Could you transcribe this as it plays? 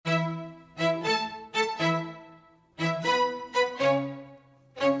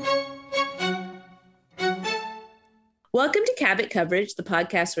Welcome to Cabot Coverage, the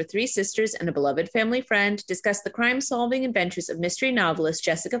podcast where three sisters and a beloved family friend discuss the crime-solving adventures of mystery novelist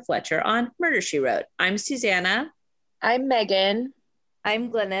Jessica Fletcher on Murder, She Wrote. I'm Susanna. I'm Megan.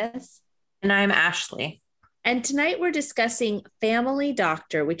 I'm Glynis. And I'm Ashley. And tonight we're discussing Family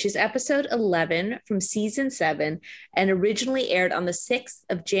Doctor, which is episode 11 from season 7 and originally aired on the 6th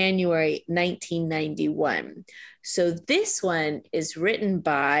of January, 1991. So this one is written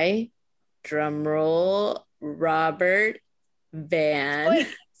by, drumroll, Robert Van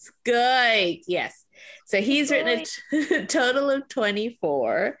Scoyoc. Yes. So he's written a total of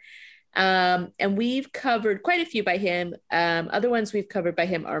 24. And we've covered quite a few by him. Other ones we've covered by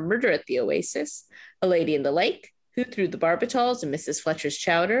him are Murder at the Oasis, A Lady in the Lake, Who Threw the Barbitals and Mrs. Fletcher's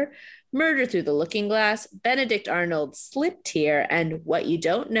Chowder, Murder Through the Looking Glass, Benedict Arnold Slipped Here, and What You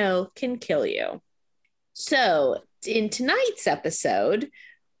Don't Know Can Kill You. So in tonight's episode,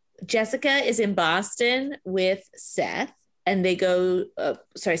 Jessica is in Boston with Seth, and they go,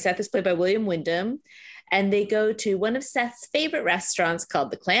 Seth is played by William Wyndham, and they go to one of Seth's favorite restaurants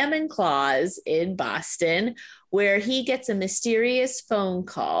called the Clam and Claws in Boston, where he gets a mysterious phone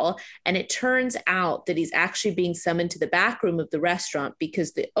call, and it turns out that he's actually being summoned to the back room of the restaurant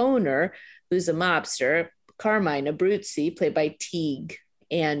because the owner, who's a mobster, Carmine Abruzzi, played by Teague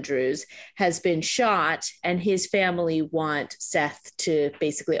Andrews, has been shot, and his family want Seth to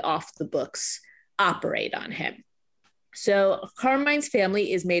basically off the books operate on him. So Carmine's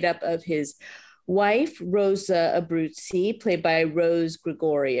family is made up of his wife, Rosa Abruzzi, played by Rose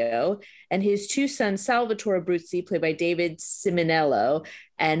Gregorio, and his two sons, Salvatore Abruzzi, played by David Simonello,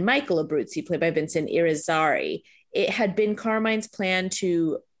 and Michael Abruzzi, played by Vincent Irizarry. It had been Carmine's plan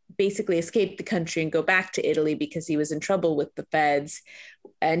to basically escape the country and go back to Italy because he was in trouble with the feds,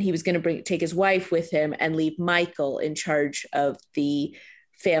 and he was going to take his wife with him and leave Michael in charge of the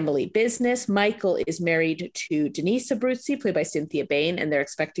family business. Michael is married to Denise Abruzzi, played by Cynthia Bain, and they're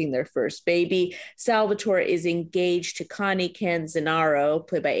expecting their first baby. Salvatore is engaged to Connie Canzanaro,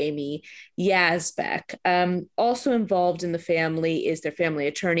 played by Amy Yazbek. Also involved in the family is their family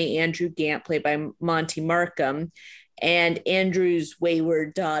attorney, Andrew Gant, played by Monty Markham, and Andrew's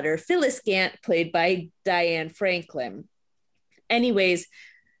wayward daughter, Phyllis Gant, played by Diane Franklin. Anyways,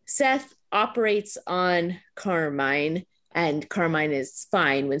 Seth operates on Carmine, and Carmine is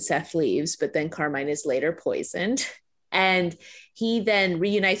fine when Seth leaves, but then Carmine is later poisoned. And he then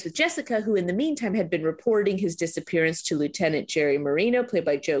reunites with Jessica, who in the meantime had been reporting his disappearance to Lieutenant Jerry Marino, played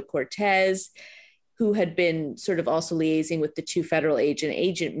by Joe Cortez, who had been sort of also liaising with the two federal agents,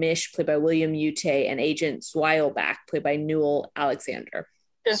 Agent Mish, played by William Ute, and Agent Zweilbach, played by Newell Alexander.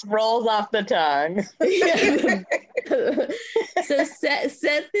 Just rolls off the tongue. So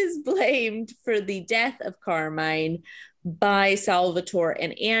Seth is blamed for the death of Carmine by Salvatore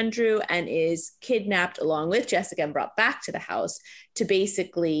and Andrew, and is kidnapped along with Jessica and brought back to the house to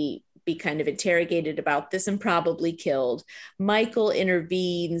basically be kind of interrogated about this and probably killed. Michael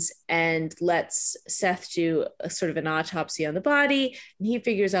intervenes and lets Seth do a sort of an autopsy on the body, and he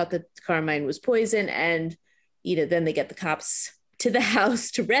figures out that Carmine was poisoned, and then they get the cops to the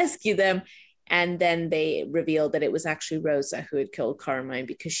house to rescue them, and then they reveal that it was actually Rosa who had killed Carmine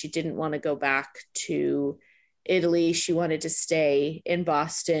because she didn't want to go back to Italy. She wanted to stay in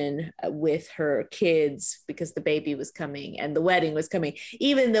Boston with her kids because the baby was coming and the wedding was coming,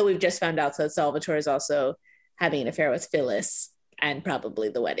 even though we've just found out that Salvatore is also having an affair with Phyllis, and probably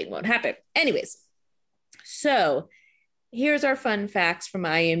the wedding won't happen. Anyways, so here's our fun facts from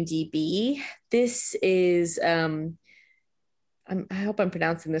IMDb. This is, I hope I'm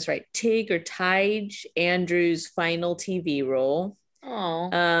pronouncing this right, Tige Andrews' final TV role.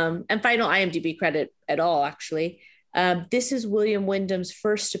 And final IMDb credit at all, actually. This is William Wyndham's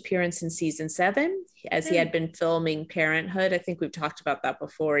first appearance in season 7, as he had been filming Parenthood. I think we've talked about that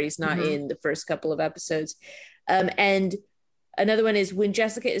before. He's not in the first couple of episodes. And another one is when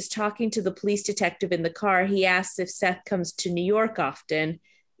Jessica is talking to the police detective in the car, he asks if Seth comes to New York often,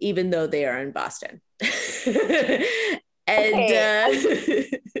 even though they are in Boston. I'm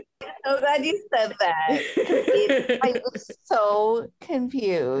so glad you said that. I was so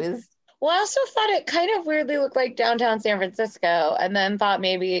confused. Well, I also thought it kind of weirdly looked like downtown San Francisco, and then thought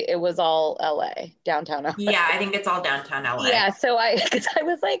maybe it was all LA, downtown LA. Yeah, I think it's all downtown LA. Yeah, so I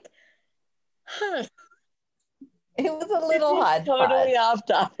was like, It was a little hot. Totally off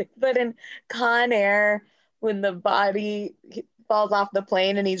topic. But in Con Air, when the body falls off the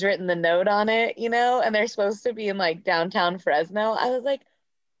plane and he's written the note on it, and they're supposed to be in like downtown Fresno, I was like,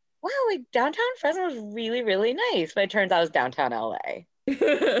 wow, like downtown Fresno is really, really nice. But it turns out it was downtown LA. No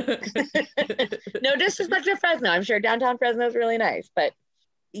disrespect to Fresno. I'm sure downtown Fresno is really nice, but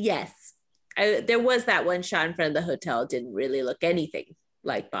yes, There was that one shot in front of the hotel. It didn't really look anything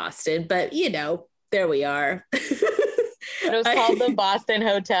like Boston, but there we are. It was called the Boston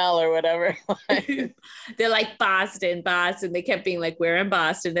Hotel or whatever. They're like, Boston. They kept being like, we're in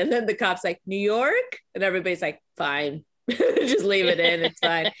Boston. And then the cop's like, New York? And everybody's like, fine. Just leave it in. It's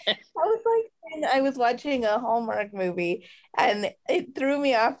fine. I was watching a Hallmark movie and it threw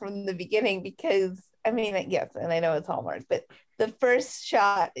me off from the beginning because, I mean, yes, and I know it's Hallmark, but the first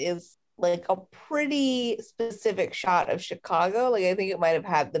shot is like a pretty specific shot of Chicago. Like, I think it might have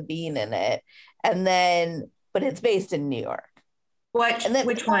had the bean in it. And then, but it's based in New York. Which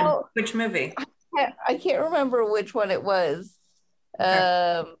one? Which movie? I can't remember which one it was.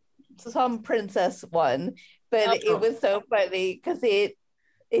 Okay. Some princess one, but it was so funny because it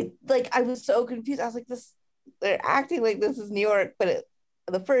like, I was so confused. I was like, they're acting like this is New York, but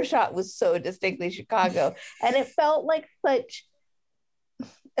the first shot was so distinctly Chicago, and it felt like such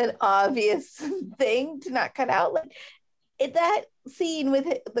an obvious thing to not cut out. Like that scene with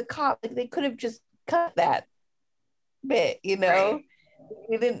the cop, like they could have just cut that bit, Right.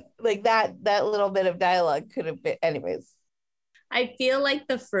 We didn't like that little bit of dialogue could have been, anyways. I feel like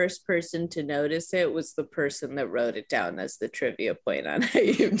the first person to notice it was the person that wrote it down as the trivia point on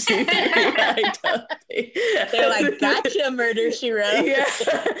IMDb. They're like, gotcha, Murder, She Wrote. Yeah.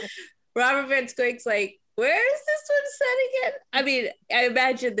 Robert Van Squink's like, where is this one set again? I mean, I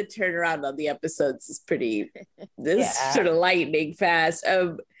imagine the turnaround on the episodes is pretty sort of lightning fast.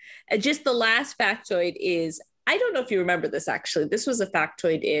 And just the last factoid is, I don't know if you remember this, actually. This was a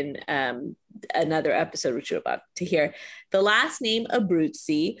factoid in another episode, which you're about to hear. The last name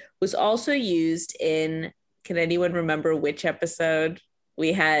Abruzzi was also used in, can anyone remember which episode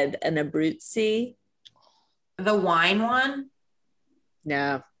we had an Abruzzi? The wine one?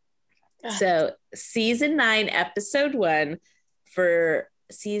 No. So season 9, episode 1 for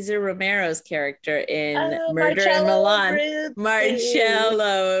Cesar Romero's character in Murder in Milan. Abruzzi.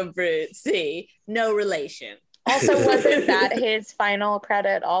 Marcello Abruzzi. No relation. Also, wasn't that his final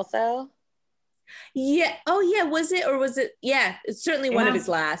credit also? Yeah. Oh, yeah. Was it? Or was it? Yeah. It's certainly one of his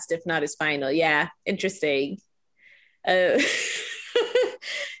last, if not his final. Yeah. Interesting.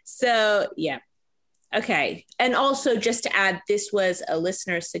 So, yeah. Okay. And also, just to add, this was a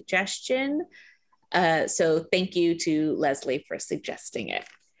listener suggestion. So thank you to Leslie for suggesting it.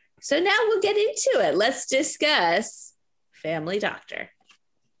 So now we'll get into it. Let's discuss Family Doctor.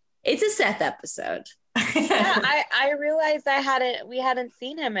 It's a Seth episode. Yeah, I realized we hadn't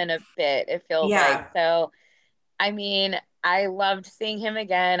seen him in a bit, it feels like. So, I mean, I loved seeing him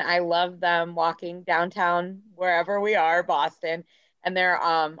again. I love them walking downtown wherever we are, Boston, and they're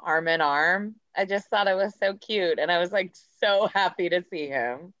arm in arm. I just thought it was so cute, and I was like so happy to see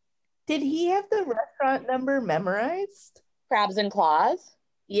him. Did he have the restaurant number memorized? Crabs and Claws?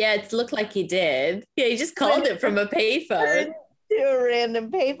 Yeah, it looked like he did. Yeah, he just called it from a payphone. To a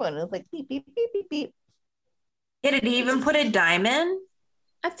random payphone. It was like beep, beep, beep, beep, beep. Yeah, did he even put a dime in?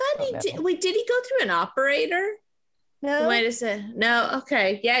 I thought he did. Wait, did he go through an operator? No. He might have said, no,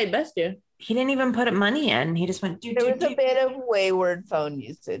 okay. Yeah, he must do. He didn't even put money in. He just went, There was a bit of wayward phone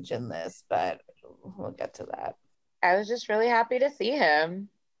usage in this, but we'll get to that. I was just really happy to see him.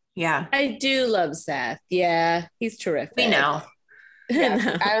 Yeah. I do love Seth. Yeah, he's terrific. We know.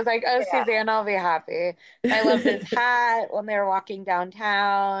 Yes. I was like, oh, Suzanne, I'll be happy. I loved his hat when they were walking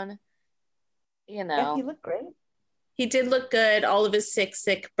downtown. Yeah, he looked great. He did look good. All of his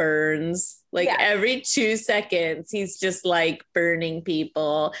sick burns. Like every 2 seconds, he's just like burning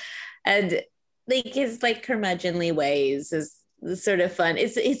people. And like his like curmudgeonly ways is sort of fun.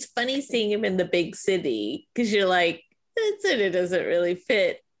 It's funny seeing him in the big city because you're like, it doesn't really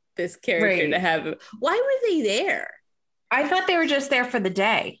fit this character to have him. Why were they there? I thought they were just there for the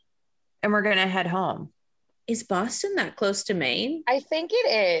day and we're going to head home. Is Boston that close to Maine? I think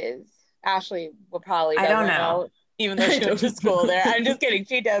it is. Ashley will probably I don't know. Even though she went to school there. I'm just kidding.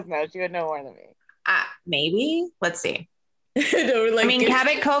 She does know. She would know more than me. Maybe. Let's see. I mean,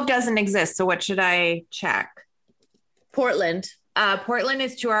 Cabot Cove doesn't exist. So what should I check? Portland. Portland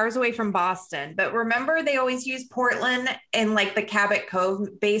is 2 hours away from Boston. But remember, they always use Portland in like the Cabot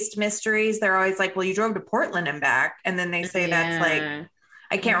Cove based mysteries. They're always like, well, you drove to Portland and back. And then they say that's like,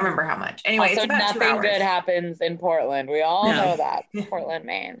 I can't remember how much. Anyway, also, it's about nothing 2 hours. good happens in Portland. We all know that. Portland,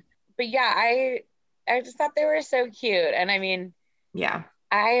 Maine. But yeah, I just thought they were so cute. And I mean,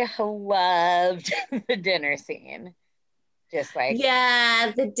 I loved the dinner scene. Just like,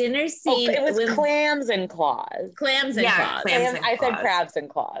 the dinner scene. It was clams and claws. Clams and claws. I said crabs and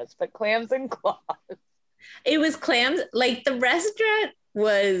claws, but clams and claws. It was clams. Like the restaurant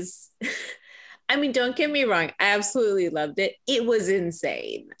was, I mean, don't get me wrong. I absolutely loved it. It was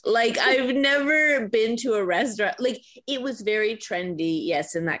insane. Like, I've never been to a restaurant. Like, it was very trendy,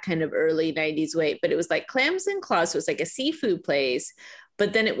 yes, in that kind of early 90s way. But it was like Clams and Claws was like a seafood place.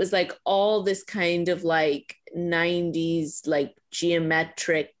 But then it was like all this kind of like 90s, like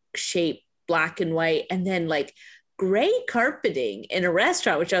geometric shape, black and white. And then like gray carpeting in a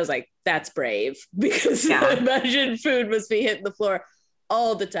restaurant, which I was like, that's brave. Because I imagine food must be hitting the floor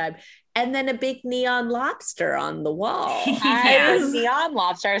all the time. And then a big neon lobster on the wall. Neon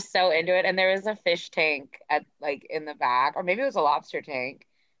lobster, I was so into it. And there was a fish tank at like in the back, or maybe it was a lobster tank.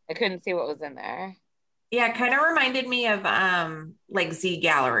 I couldn't see what was in there. Yeah, it kind of reminded me of like Z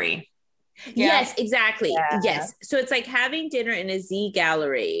Gallery. Yes, exactly. Yes. So it's like having dinner in a Z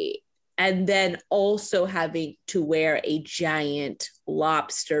Gallery and then also having to wear a giant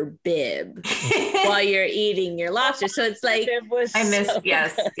lobster bib while you're eating your lobster. So it's like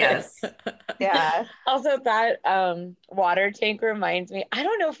yes. Yeah. Also, that water tank reminds me, I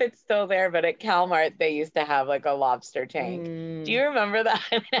don't know if it's still there, but at Calmart they used to have like a lobster tank. Do you remember that?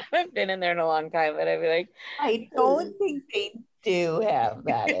 I mean, I haven't been in there in a long time, but I'd be like, I don't think they do have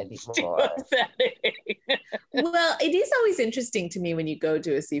that anymore. Well, it is always interesting to me when you go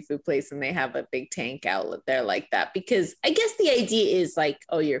to a seafood place and they have a big tank outlet there like that, because I guess the idea is like,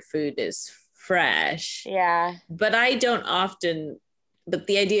 oh, your food is fresh. Yeah. But I don't often, but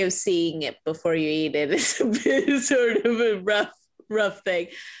the idea of seeing it before you eat it is a bit sort of a rough thing.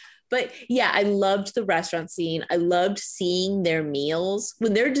 But yeah, I loved the restaurant scene. I loved seeing their meals.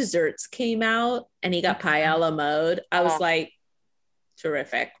 When their desserts came out and he got pie a la mode, I was like,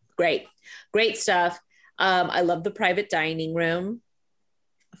 terrific. Great stuff. I love the private dining room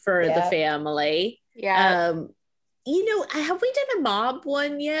for the family. Yeah. You know, have we done a mob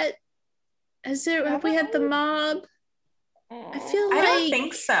one yet? Have we had the mob? I feel like I don't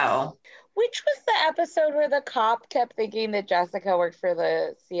think so. Which was the episode where the cop kept thinking that Jessica worked for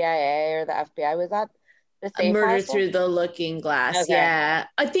the CIA or the FBI? Was that the safe Murder house Through the Looking Glass? Okay. Yeah,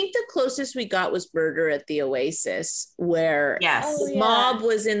 I think the closest we got was Murder at the Oasis, where the mob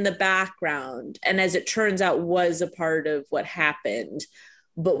was in the background, and as it turns out, was a part of what happened.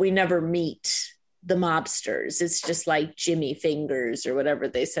 But we never meet the mobsters. It's just like Jimmy Fingers or whatever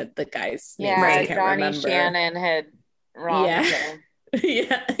they said the guy's name. Yeah, I can't Johnny remember. Shannon had wronged him.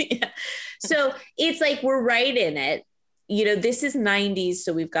 yeah. So it's like we're right in it. You know, this is 90s,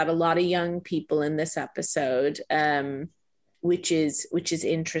 so we've got a lot of young people in this episode, which is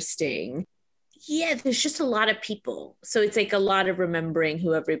interesting. Yeah, there's just a lot of people. So it's like a lot of remembering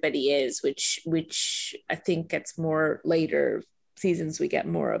who everybody is, which I think gets more later seasons, we get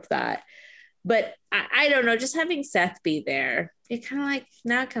more of that. But I don't know, just having Seth be there, it kind of like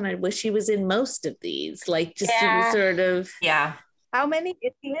now kind of wish he was in most of these, like just sort of. Yeah. How many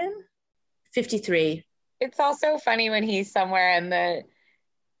is he in? 53. It's also funny when he's somewhere and the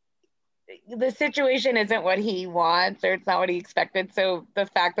situation isn't what he wants or it's not what he expected. So the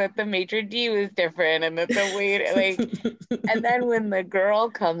fact that the maitre d' was different and that the waiter, like, and then when the girl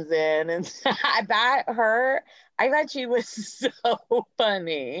comes in and I thought she was so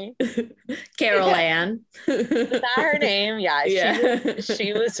funny. Carol Ann. Is that her name? Yeah.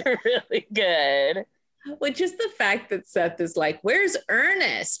 She was really good. Which is the fact that Seth is like, where's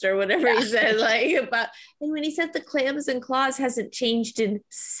Ernest? Or whatever he said, like about, and when he said the Clams and Claws hasn't changed in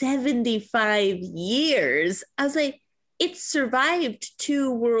 75 years, I was like, it survived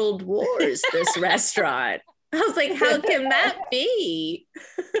 2 world wars, this restaurant. I was like, how can that be?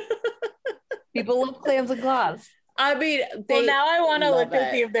 People love Clams and Claws. I mean, well, now I want to look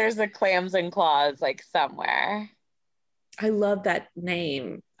and see if there's a Clams and Claws like somewhere. I love that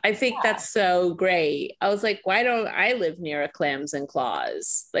name. I think that's so great. I was like, why don't I live near a Clams and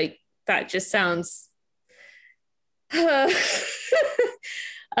Claws? Like, that just sounds. So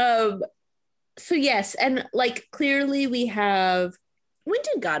yes, and like clearly we have. When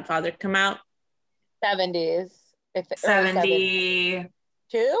did Godfather come out? 70s. 72?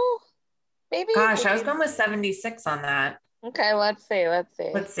 Maybe. Gosh, I was going with 76 on that. Okay, let's see.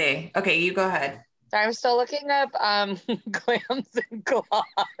 Okay, you go ahead. Sorry, I'm still looking up Clams and Claws.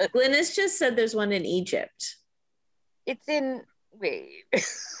 Glynis just said there's one in Egypt. It's in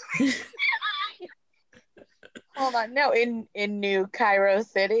hold on. No, in New Cairo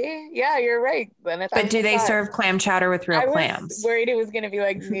City. Yeah, you're right, Glynis. But do they serve clam chowder with real clams? I was worried it was going to be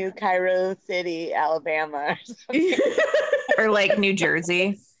like New Cairo City, Alabama, or something. Or like New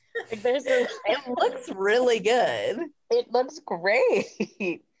Jersey. Like it looks really good. It looks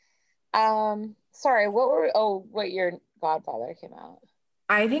great. Sorry, what year Godfather came out?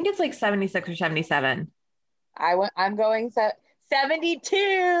 I think it's like 76 or 77. I'm going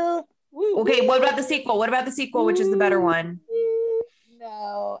 72. Okay, what about the sequel? What about the sequel, which is the better one?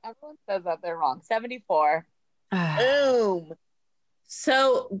 No, everyone says that they're wrong. 74. Boom.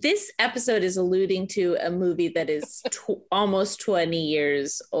 So this episode is alluding to a movie that is almost 20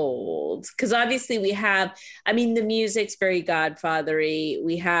 years old. Because obviously we have, I mean, the music's very Godfathery.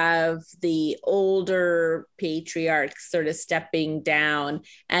 We have the older patriarch sort of stepping down,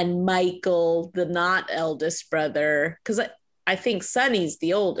 and Michael, the not eldest brother, because I think Sonny's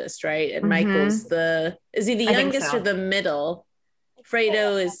the oldest, right? And Michael's is he the youngest or the middle?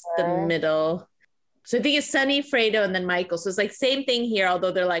 Fredo is the middle. So I think it's Sonny, Fredo, and then Michael. So it's like same thing here,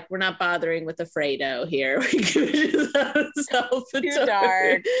 although they're like, we're not bothering with the Fredo here. Too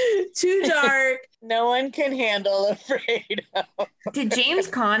dark. Too dark. No one can handle a Fredo. Did James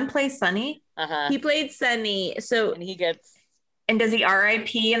Caan play Sonny? Uh-huh. He played Sonny. So and he gets. And does he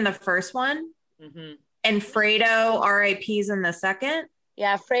RIP in the first one? Mm-hmm. And Fredo RIPs in the second?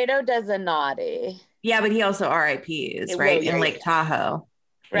 Yeah, Fredo does a naughty. Yeah, but he also RIPs, right? In Lake Tahoe.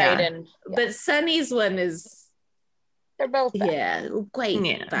 Right. Yeah. And but Sonny's one is they're both quite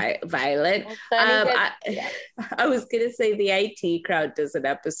violent. Well, I was gonna say the IT crowd does an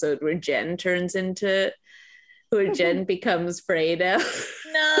episode where Jen becomes Fredo.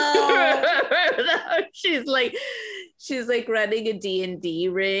 No. She's like running a D&D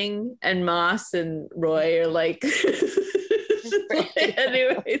ring, and Moss and Roy are like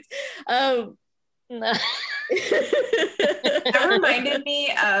anyways. No. That reminded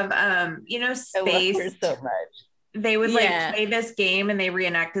me of Space. I love her so much. They would play this game and they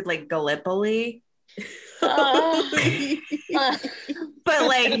reenacted like Gallipoli. Uh, But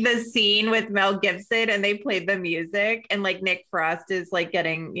like the scene with Mel Gibson, and they played the music, and like Nick Frost is like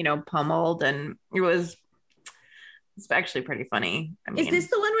getting, pummeled, and it's actually pretty funny. I mean, is this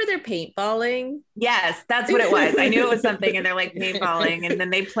the one where they're paintballing? Yes, that's what it was. I knew it was something, and they're like paintballing, and then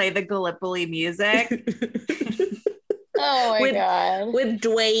they play the Gallipoli music. Oh my God. With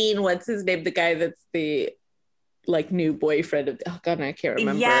Dwayne, what's his name? The guy that's the like new boyfriend of, oh God, I can't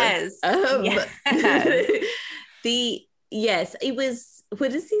remember. Yes. Yes, it was,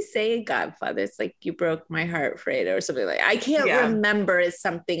 what does he say in Godfather? It's like, you broke my heart, Fredo, or something like, I can't remember. It's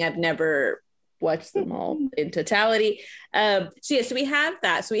something I've never watched them all in totality. So we have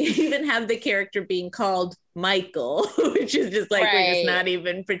that. So we even have the character being called Michael, which is just like, we're just not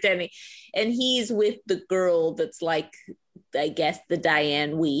even pretending. And he's with the girl that's like, I guess, the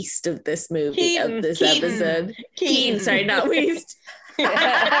Diane Wiest of this movie, episode. Keaton, sorry, not Wiest.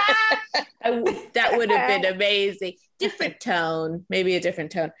 That would have been amazing. Different tone, maybe a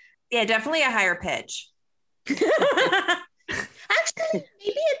different tone. Yeah, definitely a higher pitch. Actually,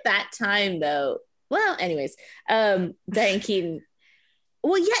 maybe at that time though. Well, anyways, Diane Keaton.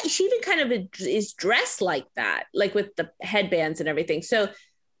 Well, yeah, she even kind of is dressed like that, like with the headbands and everything. So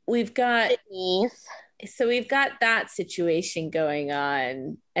we've got that situation going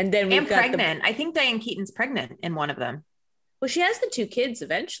on, and then we've got pregnant. I think Diane Keaton's pregnant in one of them. Well, she has the two kids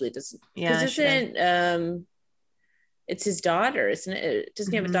eventually, doesn't? Yeah, isn't it's his daughter, isn't it?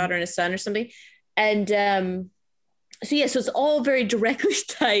 Doesn't he have a daughter and a son or something? And so it's all very directly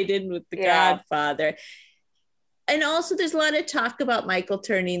tied in with the Godfather. And also there's a lot of talk about Michael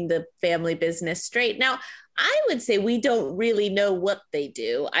turning the family business straight. Now, I would say we don't really know what they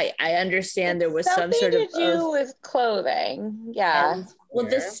do. I understand there was some sort of with clothing. Yeah. Well,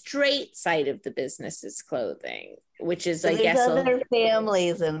 the straight side of the business is clothing, which is, I there's guess, other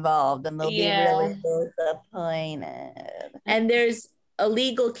families involved, and they'll be really disappointed. And there's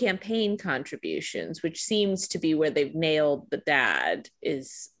illegal campaign contributions, which seems to be where they've nailed the dad,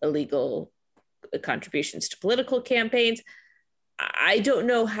 is illegal contributions to political campaigns. I don't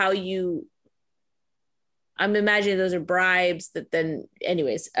know how I'm imagining those are bribes that then,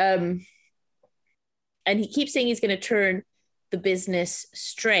 anyways. And he keeps saying he's going to turn the business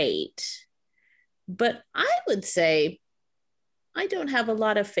straight. But I would say I don't have a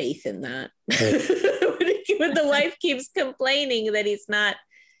lot of faith in that. When the wife keeps complaining that he's not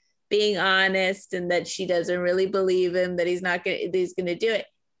being honest and that she doesn't really believe him, that he's going to do it.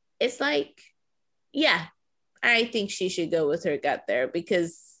 It's like, yeah, I think she should go with her gut there,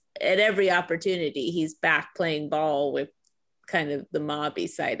 because at every opportunity he's back playing ball with kind of the mobby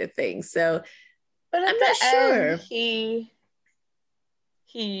side of things. So, but I'm not sure. He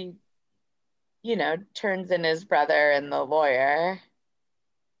turns in his brother and the lawyer.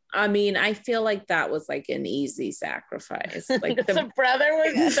 I mean, I feel like that was like an easy sacrifice. Like the brother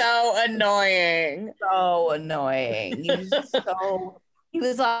was so annoying. So annoying. He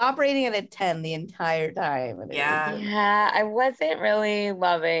was operating at a 10 the entire time. Yeah, I wasn't really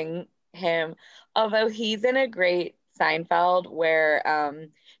loving him. Although he's in a great Seinfeld where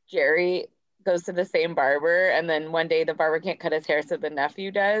Jerry goes to the same barber, and then one day the barber can't cut his hair, so the nephew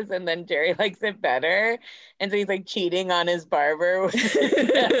does, and then Jerry likes it better, and so he's like cheating on his barber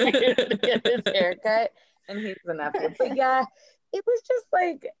to get his haircut, and he's the nephew. But yeah, it was just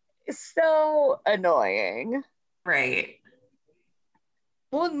like so annoying. Right.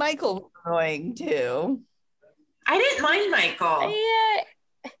 Well, and Michael was annoying too. I didn't mind Michael.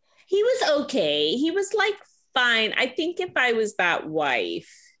 Yeah, he was okay. He was like fine. I think if I was that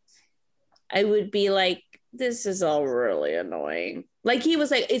wife, I would be like, this is all really annoying. Like he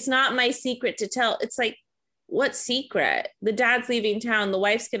was like, it's not my secret to tell. It's like, what secret? The dad's leaving town. The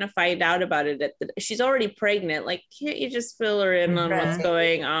wife's going to find out about it. She's already pregnant. Like, can't you just fill her in on what's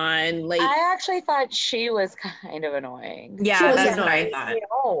going on? Like, I actually thought she was kind of annoying. Yeah, that's what I thought. They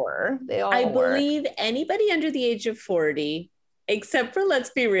all were. I believe anybody under the age of 40, except for,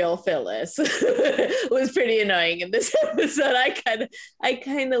 let's be real, Phyllis, was pretty annoying in this episode. I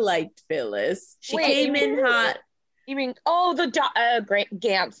kind of liked Phyllis. She came in hot. You mean, the great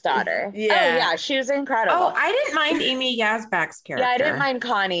Gant's daughter? Yeah. Oh, yeah, she was incredible. Oh, I didn't mind Amy Yazbek's character. Yeah, I didn't mind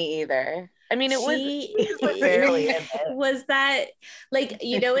Connie either. I mean, it was barely in it. Was that like,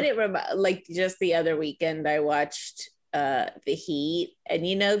 you know what it like just the other weekend I watched The Heat, and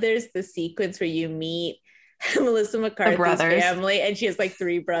you know there's the sequence where you meet Melissa McCarthy's family, and she has like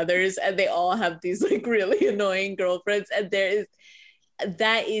 3 brothers, and they all have these like really annoying girlfriends, and there's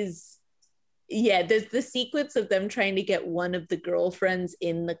the sequence of them trying to get one of the girlfriends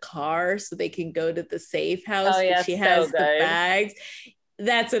in the car so they can go to the safe house. Oh, yeah, she has so the bags.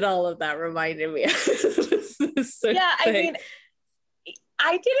 That's what all of that reminded me of. I mean,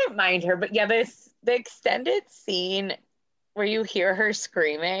 I didn't mind her, but yeah, the extended scene where you hear her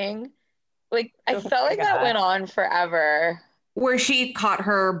screaming, like I felt like that went on forever. Where she caught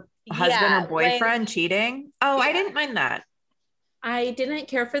her husband or boyfriend cheating. Oh, yeah. I didn't mind that. I didn't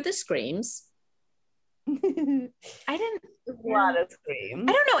care for the screams. I didn't. A lot of screams.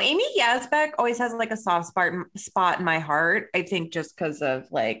 I don't know. Amy Yazbek always has like a soft spot in my heart. I think just because of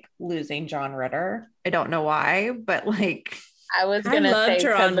like losing John Ritter. I don't know why, but like I loved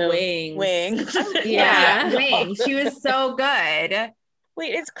her on Wings. Yeah, Wings. She was so good.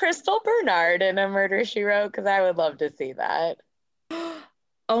 Wait, is Crystal Bernard in A Murder, She Wrote? Because I would love to see that.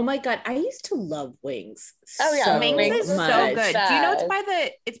 Oh my God, I used to love Wings. Oh yeah, Wings is so good. Do you know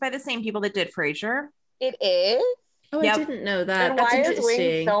it's by the same people that did Frasier? It is? Oh, yep. I didn't know that. And why is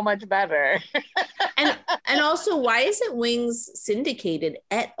Wings so much better? and also, why isn't Wings syndicated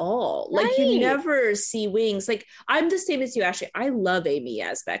at all? Like you never see Wings. Like I'm the same as you, Ashley. I love Amy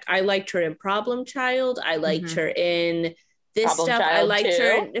Yazbek. I liked her in Problem Child. I liked her in this Problem stuff. Child I liked 2.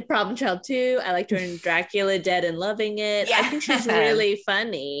 her in Problem Child 2. I liked her in Dracula Dead and Loving It. Yeah. I think she's really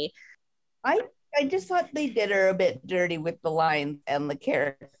funny. I just thought they did her a bit dirty with the lines and the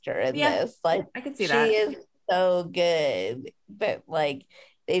character in this. Like I could see that. She is so good, but like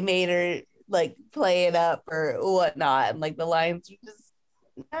they made her like play it up or whatnot, and like the lines are just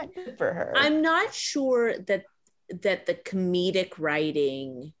not good for her. I'm not sure that the comedic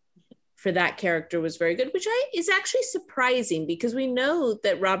writing for that character was very good, which is actually surprising because we know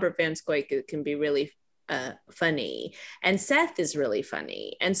that Robert Van Scoyke can be really funny, and Seth is really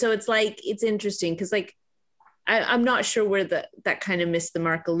funny, and so it's like it's interesting because like I'm not sure where that kind of missed the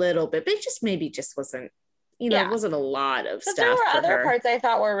mark a little bit, but it just maybe wasn't, it wasn't a lot of stuff. There were for other her. parts I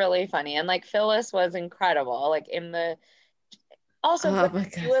thought were really funny, and like Phyllis was incredible. Like you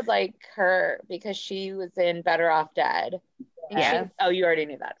would like her because she was in Better Off Dead. Yeah. You already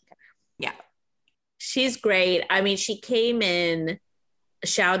knew that. Okay. Yeah, she's great. I mean, she came in,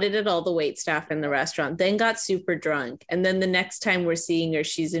 shouted at all the wait staff in the restaurant, then got super drunk, and then the next time we're seeing her,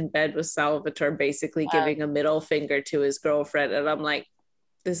 she's in bed with Salvatore, basically giving a middle finger to his girlfriend, and I'm like,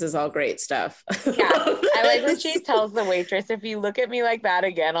 this is all great stuff. Yeah, I like when she tells the waitress, if you look at me like that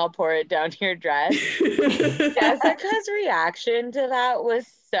again, I'll pour it down your dress. Jessica's reaction to that was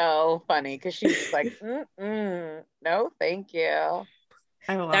so funny because she's like, no, thank you.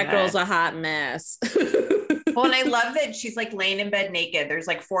 That girl's a hot mess. Well, and I love that she's like laying in bed naked. There's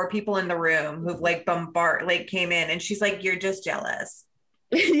like 4 people in the room who've like came in, and she's like, you're just jealous.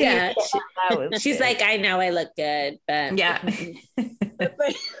 Yeah. She's like, I know I look good, but yeah. It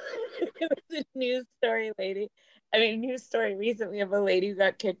was a news story recently of a lady who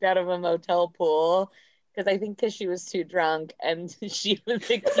got kicked out of a motel pool because she was too drunk, and she was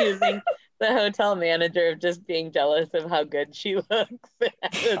accusing the hotel manager of just being jealous of how good she looks.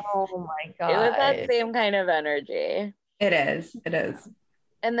 Oh my God. It was that same kind of energy. It is.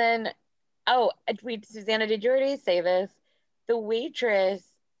 And then, Susanna, did you already say this? The waitress,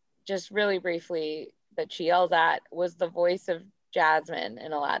 just really briefly, that she yelled at was the voice of Jasmine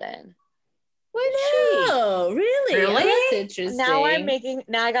in Aladdin. Oh, really? Really? Oh, that's interesting. Now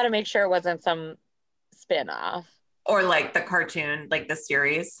I got to make sure it wasn't some spin-off. Or like the cartoon, like the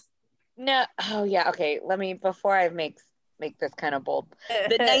series. No. Oh yeah. Okay. Before I make this kind of bold.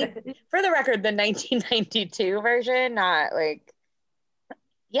 For the record, the 1992 version, not like.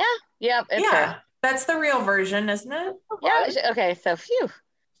 Yeah. Yep. It's her. That's the real version, isn't it? Yeah. Okay. So phew.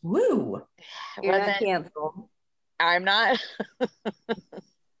 Woo. You're not canceled. I'm not.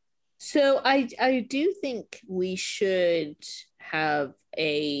 So I do think we should have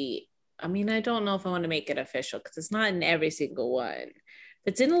I don't know if I want to make it official because it's not in every single one.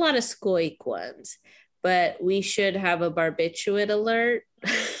 It's in a lot of Skoik ones, but we should have a barbiturate alert.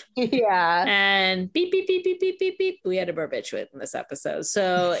 Yeah. And beep, beep, beep, beep, beep, beep, beep. We had a barbiturate in this episode.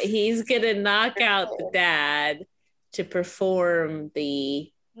 So he's going to knock out the dad to perform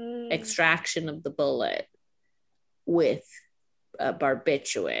the extraction of the bullet with a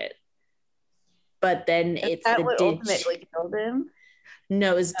barbiturate. But then it's that what ultimately killed him?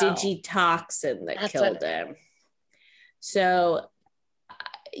 No, it's digitoxin that killed him. So,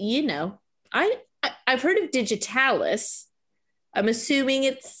 I've heard of digitalis. I'm assuming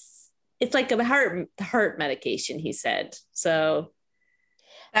it's like a heart medication, he said. So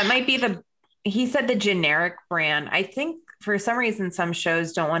that might be he said the generic brand. I think for some reason some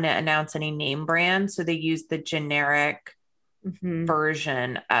shows don't want to announce any name brand, so they use the generic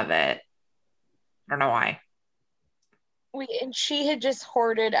version of it. I don't know why. And she had just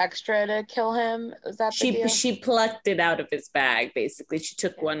hoarded extra to kill him. Was that the deal? She plucked it out of his bag, basically. She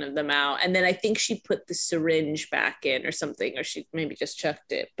took one of them out. And then I think she put the syringe back in or something, or she maybe just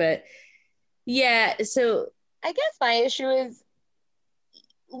chucked it. But yeah, so I guess my issue is,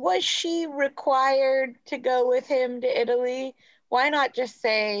 was she required to go with him to Italy? Why not just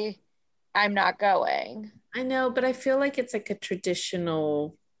say, I'm not going? I know, but I feel like it's like a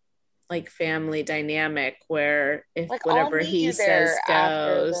traditional family dynamic where if whatever he says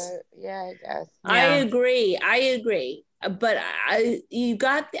goes. I guess. I agree. But I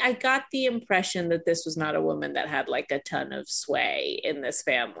got the impression that this was not a woman that had like a ton of sway in this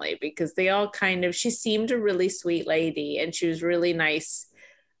family, because they all she seemed a really sweet lady, and she was really nice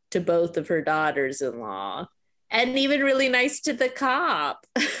to both of her daughters-in-law, and even really nice to the cop.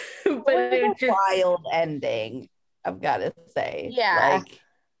 But it was a wild ending, I've got to say. Yeah.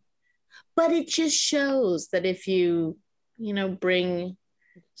 But it just shows that if you bring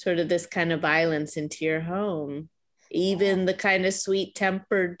sort of this kind of violence into your home, even the kind of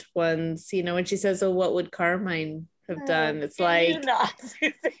sweet-tempered ones, when she says, oh, what would Carmine have done? It's like,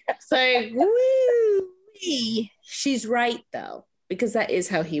 woo! She's right, though, because that is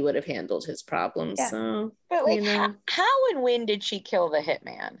how he would have handled his problems. Yeah. So, but how and when did she kill the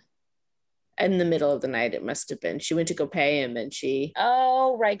hitman? In the middle of the night, it must have been. She went to go pay him, and she...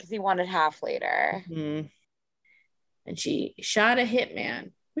 Oh, right, because he wanted half later. Mm-hmm. And she shot a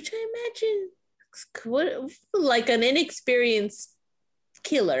hitman, which I imagine like an inexperienced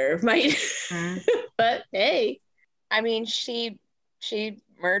killer might. But hey. I mean, she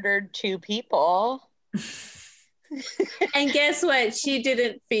murdered 2 people. And guess what? She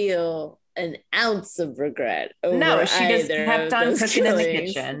didn't feel an ounce of regret over No, she just kept on cooking in the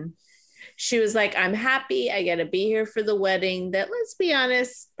kitchen. She was like, I'm happy. I got to be here for the wedding that, let's be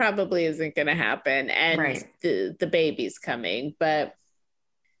honest, probably isn't going to happen. And the baby's coming. But,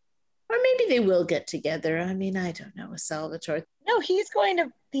 or maybe they will get together. I mean, I don't know with Salvatore. No, he's going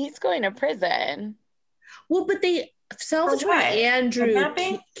to prison. Well, but Salvatore Andrew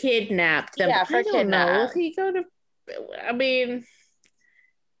kidnapped them. Yeah, for I don't know. He go to, I mean,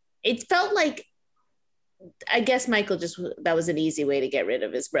 it felt like, I guess Michael that was an easy way to get rid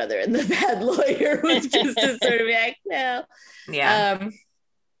of his brother, and the bad lawyer was just to sort of act now. Yeah.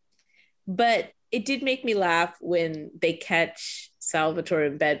 But it did make me laugh when they catch Salvatore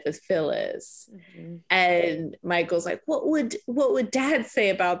in bed with Phyllis, and Michael's like, what would Dad say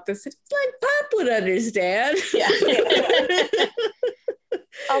about this? It's like, Pop would understand. Yeah.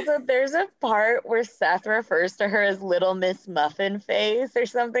 Also, there's a part where Seth refers to her as Little Miss Muffin Face or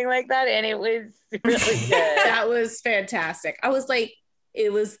something like that, and it was really good. That was fantastic. I was like,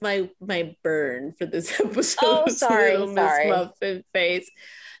 it was my burn for this episode. Oh, sorry, Little Miss Muffin Face.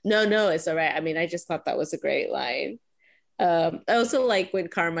 No, it's all right. I mean, I just thought that was a great line. I also like when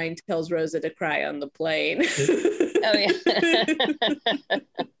Carmine tells Rosa to cry on the plane. Oh,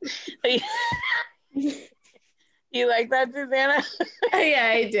 yeah. You like that, Susanna?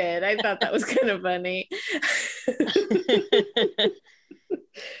 Yeah, I did. I thought that was kind of funny.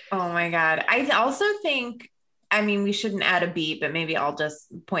 Oh my God. I also think I mean, we shouldn't add a beat, but maybe I'll just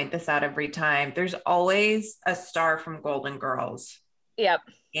point this out every time. There's always a star from Golden Girls. Yep.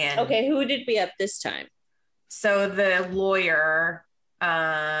 And okay, who did we up this time? so the lawyer,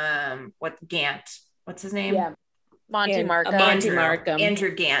 Gant? What's his name? Yeah. Monty Markham.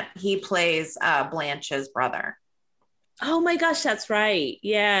 Andrew Gant. He plays Blanche's brother. Oh my gosh, that's right.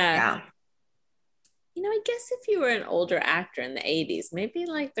 Yeah. Yeah. You know, I guess if you were an older actor in the 80s, maybe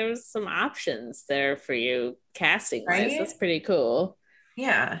like there was some options there for you casting wise. Right? That's pretty cool.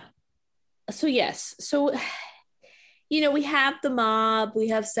 Yeah. So yes. So, you know, we have the mob, we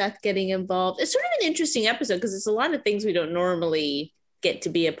have Seth getting involved. It's sort of an interesting episode because there's a lot of things we don't normally get to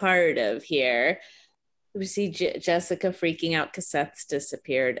be a part of here. We see Jessica freaking out because Seth's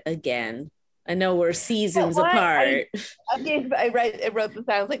disappeared again. I know we're seasons apart. I wrote this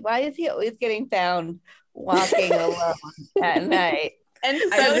down. I was like, why is he always getting found walking alone at night? And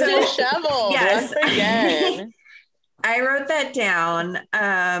so disheveled. Yes. Once again. I wrote that down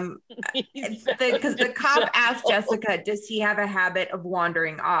because the cop asked Jessica, does he have a habit of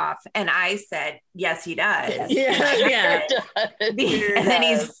wandering off? And I said, yes, he does. Yeah. And then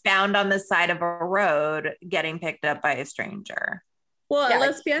he's found on the side of a road getting picked up by a stranger. Well,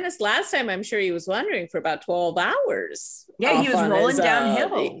 let's be honest. Last time, I'm sure he was wandering for about 12 hours. Yeah, he was rolling down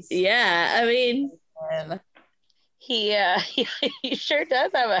hills. Yeah, I mean, he sure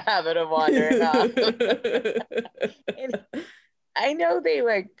does have a habit of wandering off. And I know they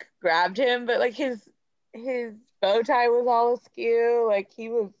like grabbed him, but like his bow tie was all askew. Like he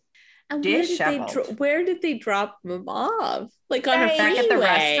was. And where did they drop him off? Like on a freeway? Back at the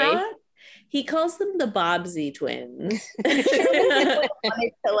restaurant? He calls them the Bobbsey twins. To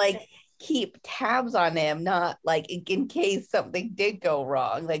like keep tabs on him, not like in case something did go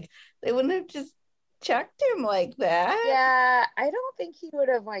wrong. Like they wouldn't have just checked him like that. Yeah, I don't think he would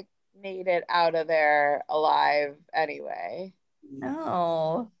have like made it out of there alive anyway.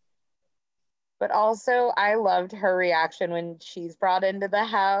 No. But also I loved her reaction when she's brought into the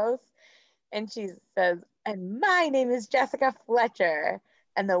house and she says, and my name is Jessica Fletcher.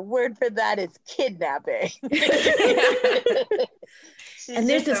 And the word for that is kidnapping. And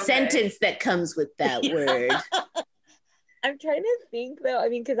there's a sentence that comes with that word. I'm trying to think though. I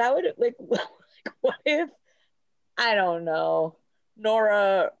mean, because I would like, what if, I don't know,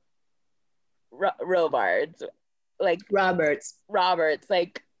 Nora Roberts, like Roberts,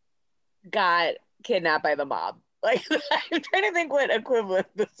 like got kidnapped by the mob. Like, I'm trying to think what equivalent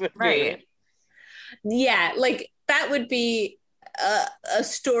this would be. Yeah, like that would be a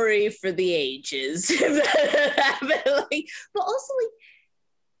story for the ages. But also like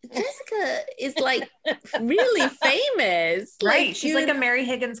Jessica is like really famous, right? Like, she's like a Mary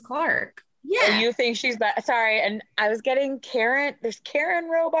Higgins Clark. Yeah. Oh, you think she's that? Sorry, and I was getting Karen. There's Karen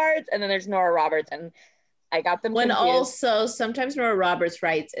Robards, and then there's Nora Roberts, and I got them. When also sometimes Nora Roberts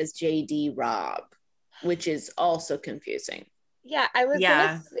writes as JD Robb, which is also confusing. Yeah, I was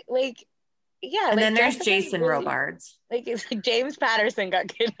gonna say, like. Yeah, and like then there's Jessica's Jason really, Robards. Like it's like James Patterson got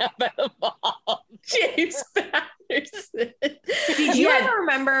kidnapped by the mob. James Patterson. Did you ever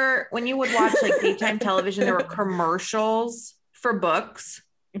remember when you would watch like daytime television? There were commercials for books.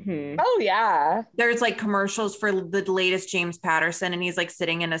 Mm-hmm. Oh yeah, there's like commercials for the latest James Patterson, and he's like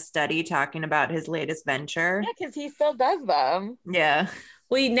sitting in a study talking about his latest venture. Yeah, because he still does them. Yeah.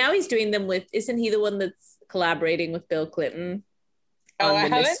 Well, now he's doing them with. Isn't he the one that's collaborating with Bill Clinton? Oh, I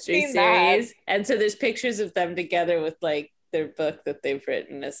haven't seen that. And so there's pictures of them together with like their book that they've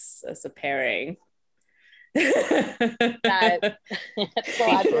written as a pairing.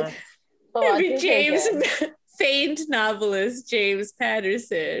 James, famed novelist James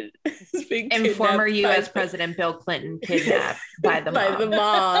Patterson, and former U.S. President Bill Clinton kidnapped by the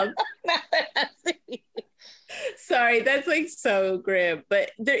mob. Sorry, that's like so grim, but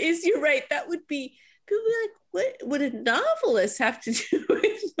there is. You're right. That would be. People be like, what would a novelist have to do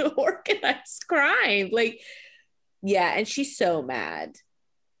with organized crime? Like, yeah, and she's so mad.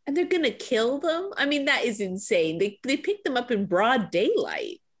 And they're gonna kill them? I mean, that is insane. They picked them up in broad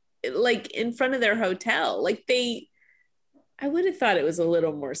daylight, like in front of their hotel. Like I would have thought it was a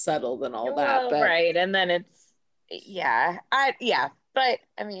little more subtle than all that. But right. And then it's but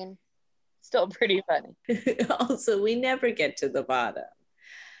I mean, still pretty funny. Also, we never get to the bottom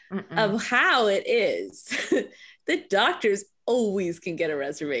of how it is the doctors always can get a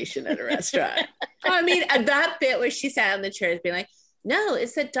reservation at a restaurant. I mean, that bit where she sat on the chairs being like, no,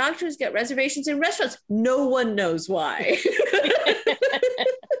 it's that doctors get reservations in restaurants. No one knows why.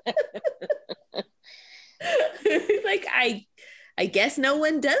 Like, I guess no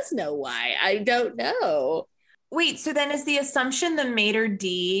one does know why. I don't know. Wait, so then is the assumption the maitre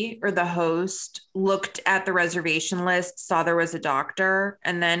d' or the host looked at the reservation list, saw there was a doctor,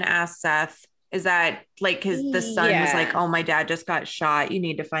 and then asked Seth, is that like the son was like, oh, my dad just got shot, you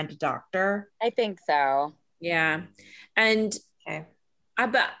need to find a doctor? I think so. Yeah. And okay.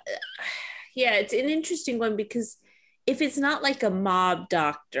 It's an interesting one because if it's not like a mob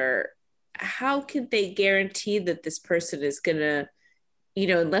doctor, how could they guarantee that this person is gonna,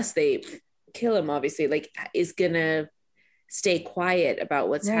 unless they kill him, obviously, like, is gonna stay quiet about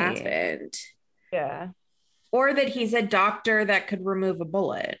what's happened? Yeah. Or that he's a doctor that could remove a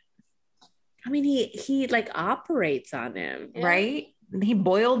bullet. I mean, he like operates on him, right? He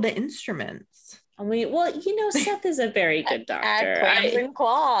boiled the instruments. I mean, well, Seth is a very good doctor. Add clams and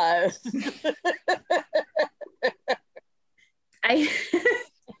claws.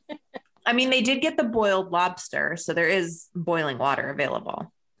 I mean, they did get the boiled lobster, so there is boiling water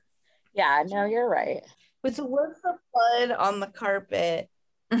available. Yeah, no, you're right. But so was the blood on the carpet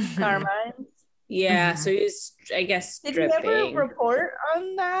Carmine's? Yeah, so he's, I guess, did dripping. he ever report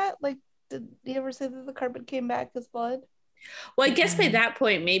on that? Like, did he ever say that the carpet came back as blood? Well, I guess by that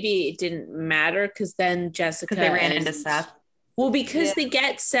point, maybe it didn't matter because then Jessica... Because they ran into Seth. Well, because they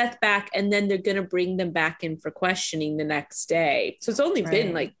get Seth back and then they're going to bring them back in for questioning the next day. So it's only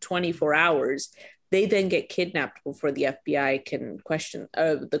been like 24 hours. They then get kidnapped before the FBI can question,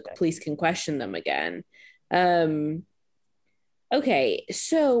 the police can question them again. Okay,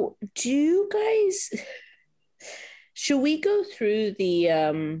 so do you guys... Should we go through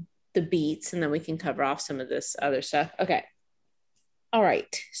the beats and then we can cover off some of this other stuff? Okay. All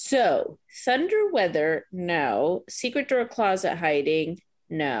right. So thunder weather, no. Secret door closet hiding,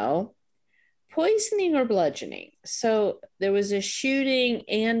 no. Poisoning or bludgeoning. So there was a shooting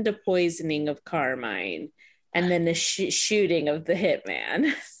and a poisoning of Carmine, and then the shooting of the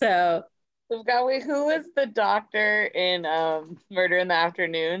hitman. So we've got, who was the doctor in Murder in the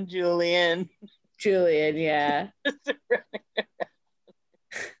Afternoon? Julian, yeah.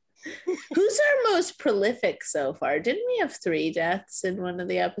 Who's our most prolific so far? Didn't we have 3 deaths in one of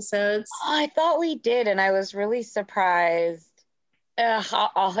the episodes? Oh, I thought we did, and I was really surprised.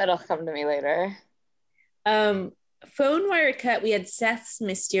 It'll come to me later. Phone wire cut. We had Seth's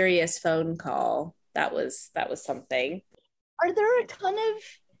mysterious phone call. That was something. Are there a ton of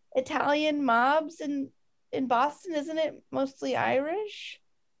Italian mobs in Boston? Isn't it mostly Irish?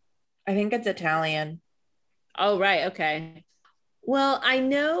 I think it's Italian. Oh, right. Okay. Well, I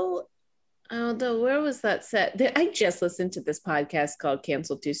know, although where was that set? I just listened to this podcast called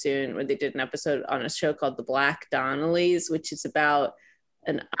Canceled Too Soon, where they did an episode on a show called The Black Donnellys, which is about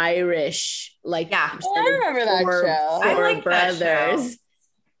an Irish, like, I remember that show. I like brothers. That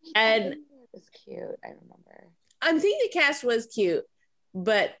show. And it was cute. I remember. I think the cast was cute,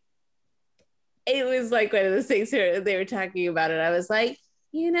 but it was like one of those things where they were talking about it. I was like,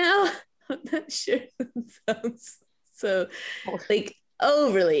 I'm not sure it sounds so like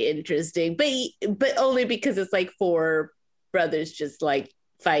overly interesting, but only because it's like 4 brothers just like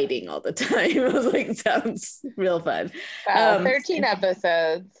fighting all the time. I was like, sounds real fun. Wow, 13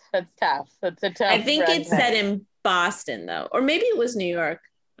 episodes. That's tough. That's a tough. I think it's set in Boston though, or maybe it was New York.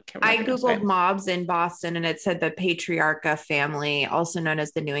 I googled mobs in Boston and it said the Patriarca family, also known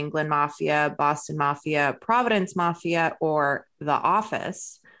as the New England Mafia, Boston Mafia, Providence Mafia, or The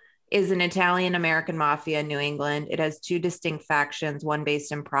Office, is an Italian-American mafia in New England. It has 2 distinct factions, one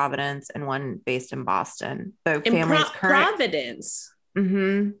based in Providence and one based in Boston. The family Providence.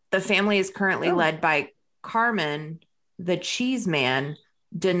 Mm-hmm. The family is currently led by Carmen, the cheese man,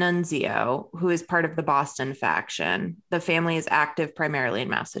 D'Annunzio, who is part of the Boston faction. The family is active primarily in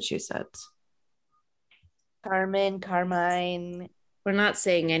Massachusetts. Carmine. We're not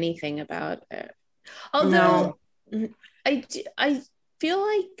saying anything about it. Although I feel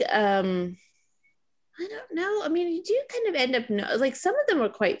like I don't know. I mean, you do kind of end up like some of them are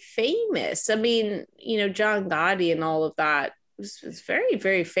quite famous. I mean, John Gotti and all of that was very,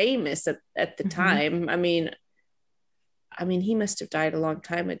 very famous at the time. I mean, he must have died a long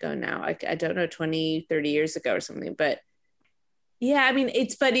time ago now. I don't know, 20, 30 years ago or something. But yeah, I mean,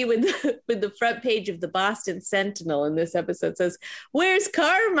 it's funny when the front page of the Boston Sentinel in this episode says, "Where's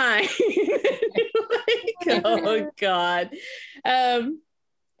Carmine?" Like, oh God.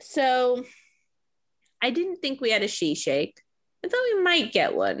 So I didn't think we had a she shake. I thought we might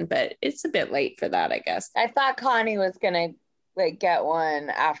get one, but it's a bit late for that, I guess. I thought Connie was gonna get one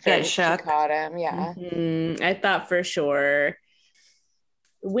after she caught him. Yeah. Mm-hmm. I thought for sure.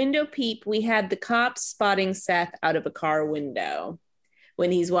 Window peep, we had the cops spotting Seth out of a car window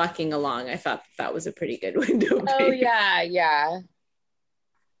when he's walking along. I thought that was a pretty good window peep. Oh, yeah.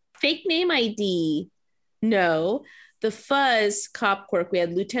 Fake name ID. No. The Fuzz cop quirk, we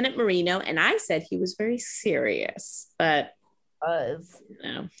had Lieutenant Marino, and I said he was very serious, but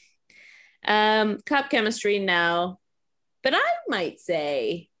no. Cop chemistry, no. But I might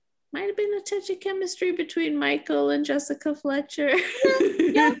say might have been a touch of chemistry between Michael and Jessica Fletcher.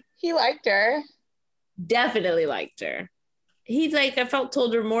 Yeah, he liked her. Definitely liked her. He's like, I felt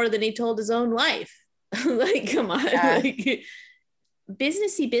told her more than he told his own wife. Like, come on. Yeah. Like,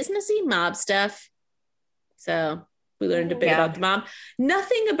 businessy mob stuff. So we learned a bit about the mob.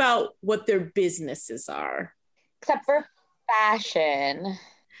 Nothing about what their businesses are. Except for fashion.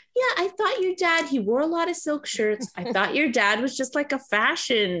 Yeah, I thought your dad, he wore a lot of silk shirts. I thought your dad was just like a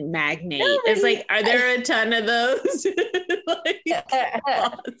fashion magnate. No, it's like, are there a ton of those? Like,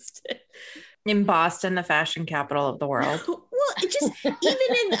 Boston. In Boston, the fashion capital of the world. Well, it just,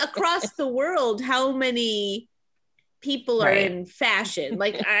 even across the world, how many people are in fashion?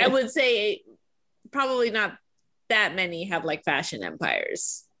 Like, I would say probably not that many have like fashion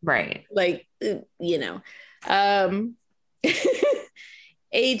empires. Right. Like, you know.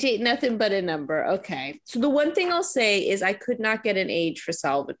 Age ain't nothing but a number. Okay. So the one thing I'll say is I could not get an age for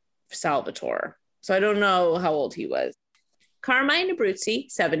Salvatore. So I don't know how old he was. Carmine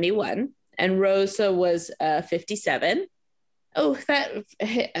Abruzzi, 71. And Rosa was 57. Oh,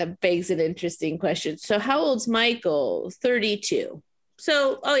 that begs an interesting question. So how old's Michael? 32.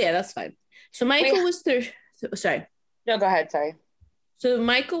 So, oh yeah, that's fine. So Michael was sorry. No, go ahead. Sorry. So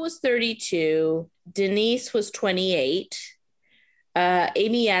Michael was 32. Denise was 28.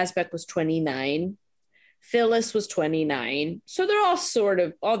 Amy Asbeck was 29. Phyllis was 29. So they're all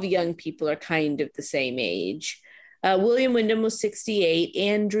all the young people are kind of the same age. William Wyndham was 68.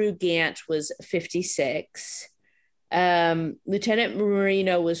 Andrew Gant was 56. Lieutenant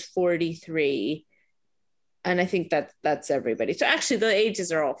Marino was 43. And I think that's everybody. So actually the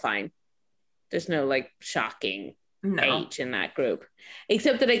ages are all fine. There's no like shocking age in that group.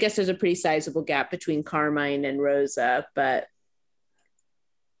 Except that I guess there's a pretty sizable gap between Carmine and Rosa, but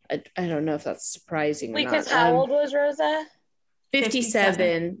I don't know if that's surprising. Wait, because how old was Rosa?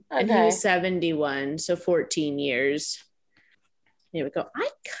 57. And he was 71, so 14 years. Here we go. I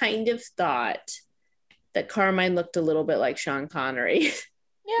kind of thought that Carmine looked a little bit like Sean Connery.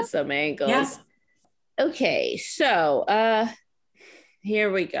 Yeah. Some angles. Yeah. Okay, so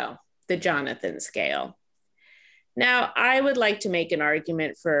here we go. The Jonathan scale. Now, I would like to make an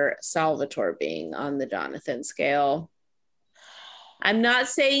argument for Salvatore being on the Jonathan scale. I'm not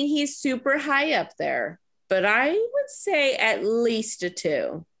saying he's super high up there, but I would say at least a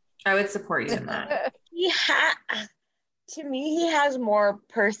 2. I would support you in that. To me, he has more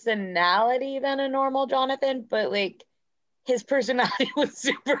personality than a normal Jonathan, but like his personality was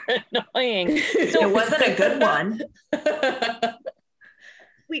super annoying. So it wasn't a good one.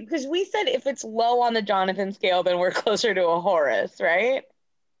 Because we said if it's low on the Jonathan scale, then we're closer to a Horace, right?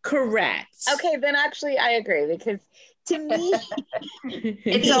 Correct. Okay, then actually I agree, because to me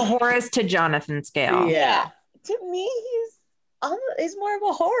it's a Horace to Jonathan scale. Yeah. To me, he's more of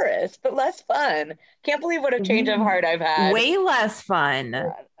a Horace, but less fun. Can't believe what a change of heart I've had. Way less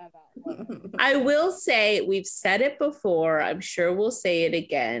fun. I will say, we've said it before, I'm sure we'll say it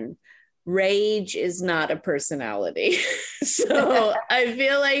again. Rage is not a personality. So I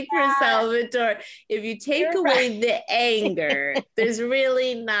feel like for Salvatore, if you take away the anger, there's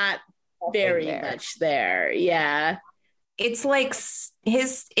really not very much there. Yeah. It's like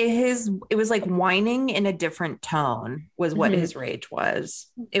it was like whining in a different tone was what his rage was.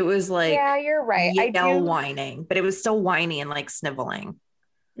 It was like, yeah, you're right. Whining, but it was still whiny and like sniveling.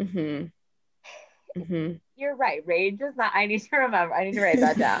 You're right. Rage is not, I need to write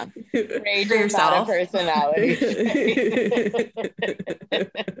that down. Rage for is not a personality.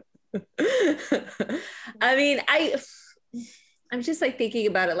 I mean, I'm just like thinking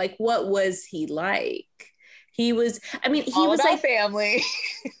about it. Like, what was he like? He was like family.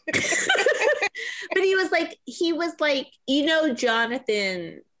 But he was like,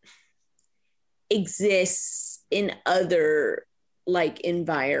 Jonathan exists in other like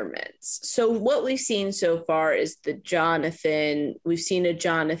environments. So what we've seen so far is we've seen a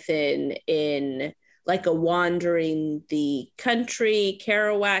Jonathan in like a wandering the country,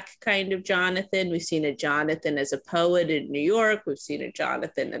 Kerouac kind of Jonathan. We've seen a Jonathan as a poet in New York. We've seen a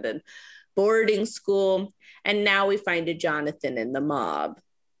Jonathan at a boarding school. And now we find a Jonathan in the mob.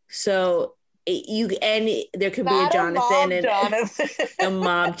 So there could be a Jonathan and a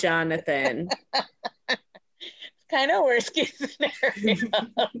mob Jonathan. Kind of worst case scenario.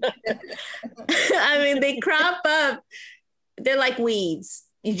 I mean, they crop up. They're like weeds.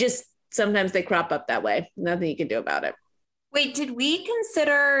 Sometimes they crop up that way. Nothing you can do about it. Wait, did we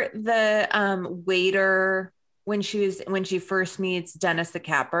consider the waiter when she first meets Dennis the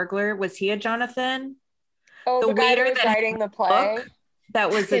cat burglar? Was he a Jonathan? Oh, the guy that was writing the play that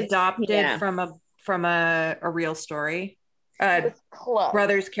was adopted from a real story.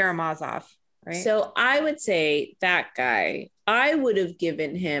 Brothers Karamazov, right? So I would say that guy, I would have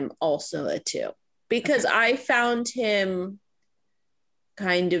given him also a 2 because I found him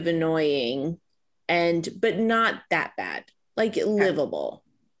kind of annoying but not that bad, like livable,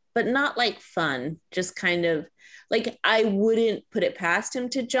 but not like fun, just kind of like I wouldn't put it past him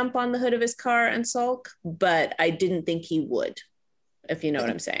to jump on the hood of his car and sulk, but I didn't think he would, if you know what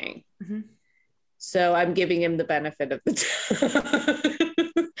I'm saying. Mm-hmm. So I'm giving him the benefit of the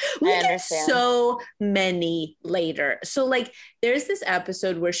we get so many later. So like there's this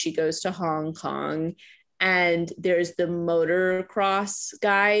episode where she goes to Hong Kong and there's the motocross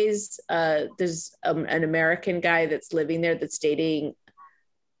guys. There's an American guy that's living there that's dating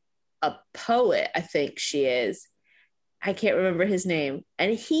a poet, I think she is. I can't remember his name.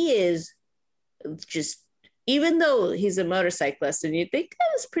 And he is just, even though he's a motorcyclist and you think that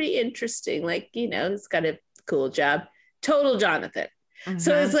was pretty interesting, like, you know, he's got a cool job, total Jonathan. Mm-hmm.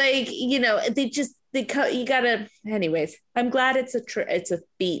 So it's like, you know, you gotta, anyways, I'm glad it's a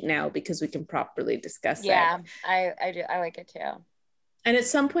beat now because we can properly discuss it. Yeah, I do. I like it too. And at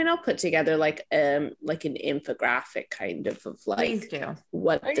some point I'll put together like an infographic kind of like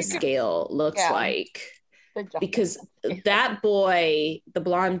what the scale looks like. Because that boy, the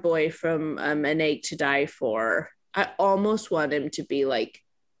blonde boy from An Egg to Die For, I almost want him to be like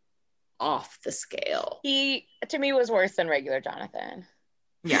off the scale. He, to me, was worse than regular Jonathan.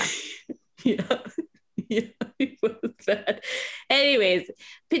 Yeah. Yeah, he was bad. Anyways,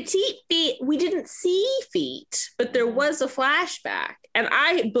 petite feet, we didn't see feet, but there was a flashback. And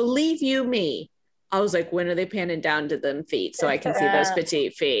I, believe you me, I was like, when are they panning down to them feet so I can see those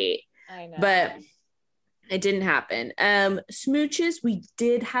petite feet? I know. But it didn't happen. Smooches, we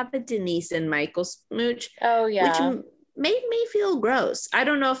did have a Denise and Michael smooch. Oh, yeah. Which made me feel gross. I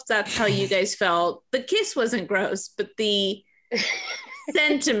don't know if that's how you guys felt. The kiss wasn't gross, but the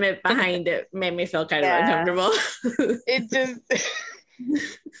sentiment behind it made me feel kind of uncomfortable. It just...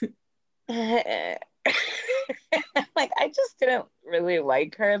 like, I just didn't really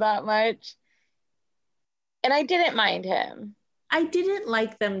like her that much. And I didn't mind him. I didn't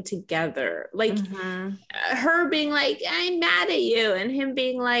like them together. Like her being like, I'm mad at you. And him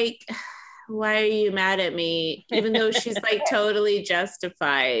being like, why are you mad at me? Even though she's like totally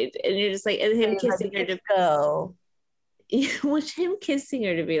justified. And you're just like, and him kissing her to go. Was him kissing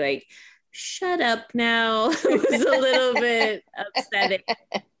her to be like, shut up now. It was a little bit upsetting.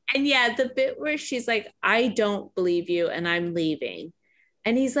 And yeah, the bit where she's like, I don't believe you and I'm leaving.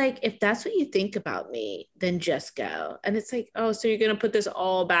 And he's like, if that's what you think about me, then just go. And it's like, oh, so you're going to put this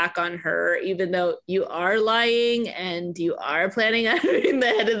all back on her, even though you are lying and you are planning on being the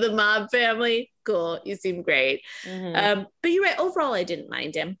head of the mob family. Cool. You seem great. Mm-hmm. But you're right. Overall, I didn't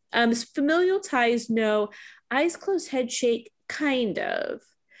mind him. Familial ties, no. Eyes closed, head shake, kind of.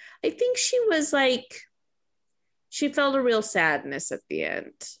 I think she was like, she felt a real sadness at the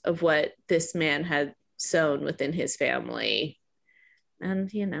end of what this man had sown within his family.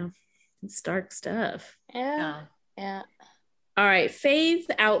 And, you know, it's dark stuff. Yeah. All right. Fave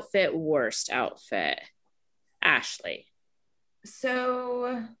outfit, worst outfit. Ashley.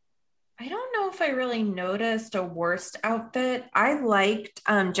 So I don't know if I really noticed a worst outfit. I liked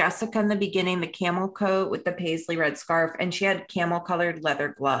Jessica in the beginning, the camel coat with the paisley red scarf, and she had camel colored leather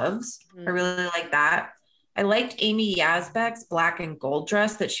gloves. I really like that. I liked Amy Yazbek's black and gold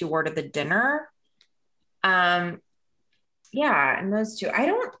dress that she wore to the dinner. Yeah, and those two. I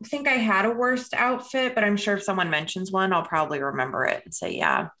don't think I had a worst outfit, but I'm sure if someone mentions one, I'll probably remember it and say,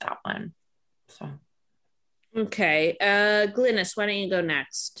 yeah, that one. So, okay. Glynis, why don't you go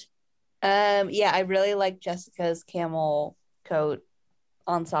next? Yeah, I really like Jessica's camel coat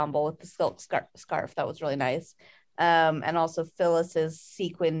ensemble with the silk scarf. That was really nice. And also Phyllis's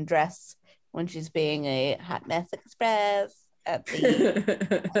sequin dress when she's being a hot mess express at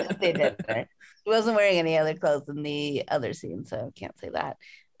the dinner. She wasn't wearing any other clothes in the other scene, so I can't say that.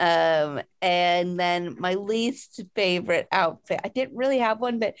 And then my least favorite outfit, I didn't really have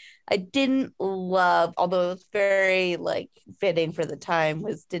one, but I didn't love, although it was very like fitting for the time,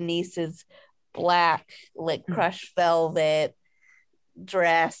 was Denise's black like crushed velvet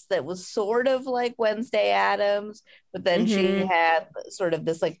dress that was sort of like Wednesday Addams, but then she had sort of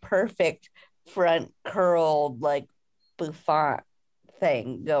this like perfect front curled like bouffant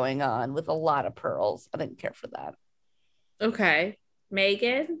thing going on with a lot of pearls. I didn't care for that. Okay.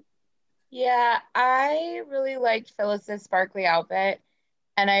 Megan? Yeah, I really liked Phyllis's sparkly outfit,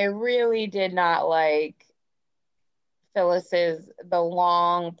 and I really did not like Phyllis's the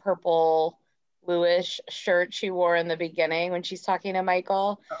long purple bluish shirt she wore in the beginning when she's talking to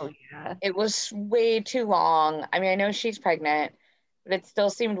Michael. Oh yeah. It was way too long. I mean, I know she's pregnant, but it still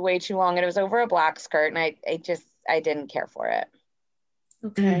seemed way too long, and it was over a black skirt, and I didn't care for it.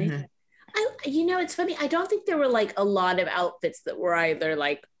 Okay. Mhm. It's funny. I don't think there were like a lot of outfits that were either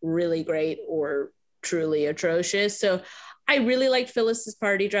like really great or truly atrocious. So I really liked Phyllis's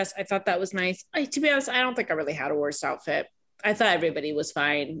party dress. I thought that was nice. To be honest, I don't think I really had a worst outfit. I thought everybody was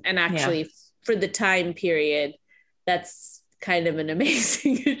fine. And actually, for the time period, that's kind of an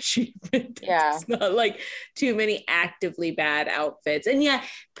amazing achievement. Yeah. It's not like too many actively bad outfits. And yeah,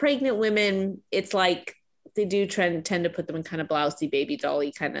 pregnant women, it's like they do tend to put them in kind of blousy baby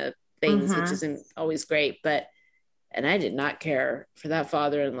dolly kind of things, which isn't always great. And I did not care for that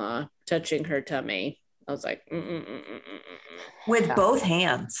father-in-law touching her tummy. I was like, with both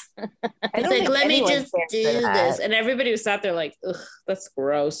hands. It's like, let me just do this. And everybody was sat there like, ugh, that's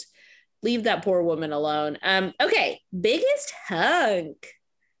gross. Leave that poor woman alone. Okay, biggest hunk,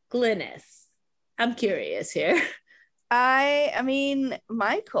 Glynis. I'm curious here. I mean,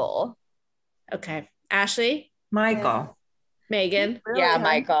 Michael. Okay, Ashley, Michael, Megan. Really, yeah,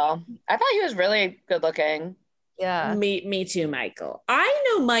 Michael. I thought he was really good looking. Yeah. Me too, Michael. I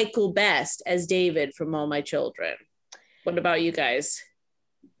know Michael best as David from All My Children. What about you guys?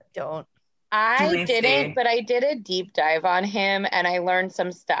 Don't. I didn't, but I did a deep dive on him and I learned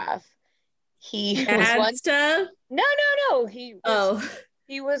some stuff. He was once stuff? No.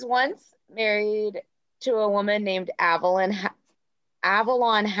 He was once married to a woman named Avalon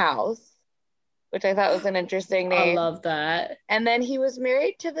House, which I thought was an interesting name. I love that. And then he was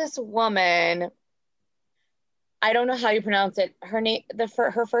married to this woman. I don't know how you pronounce it. Her name,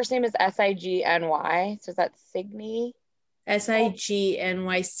 her first name is Signy. So is that Signy? Signy.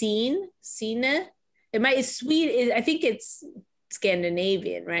 Sina. It's sweet. I think it's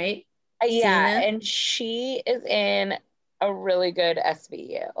Scandinavian, right? Yeah, Sina. And she is in a really good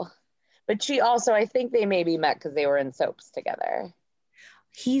SVU. But she also, I think they maybe met because they were in soaps together.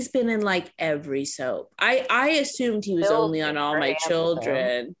 He's been in like every soap. I assumed he was only on All My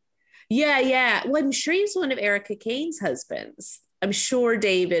Children. Yeah. Well, I'm sure he's one of Erica Kane's husbands. I'm sure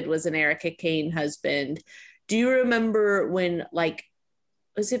David was an Erica Kane husband. Do you remember when, like,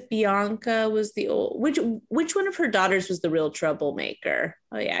 was it Bianca was the old, which one of her daughters was the real troublemaker?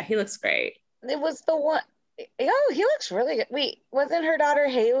 Oh yeah, he looks great. It was the one. Oh, he looks really good. Wait, wasn't her daughter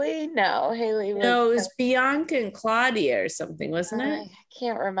Haley? No, Haley was. No, it was Bianca and Claudia or something, wasn't it? I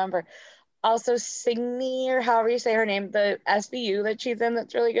can't remember. Also, Signy, or however you say her name, the SVU that she's in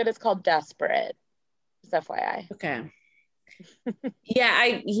that's really good is called Desperate. Just FYI. Okay.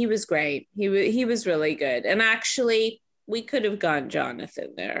 Yeah, he was great. He was really good. And actually, we could have gone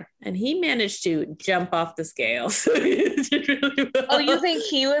Jonathan there, and he managed to jump off the scale. So he did really well. Oh, you think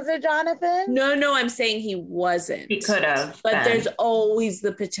he was a Jonathan? No, I'm saying he wasn't. He could have. But there's always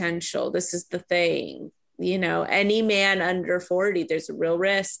the potential. This is the thing. Any man under 40, there's a real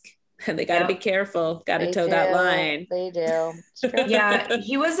risk. And they got to be careful. Got to toe that line. They do. Yeah,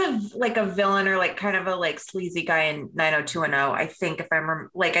 he was a villain or like kind of a like sleazy guy in 90210. I think if I'm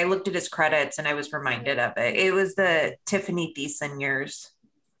like I looked at his credits and I was reminded of it. It was the Tiffany Thiessen years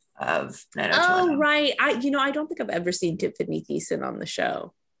of 90210. Oh right. I don't think I've ever seen Tiffany Thiessen on the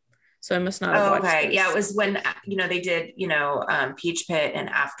show. So I must not have watched this. Yeah, it was when they did Peach Pit and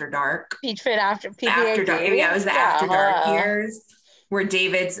After Dark. Peach Pit after Dark. Yeah, it was the After Dark years. Where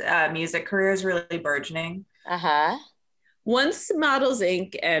David's music career is really burgeoning. Once Models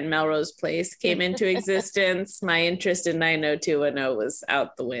Inc. and Melrose Place came into existence, my interest in 90210 was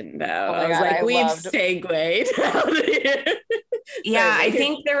out the window. I was like, we've segued out of here. Yeah, I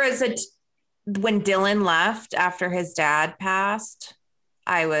think there was when Dylan left after his dad passed,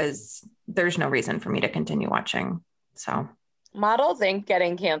 there's no reason for me to continue watching. So Models Inc.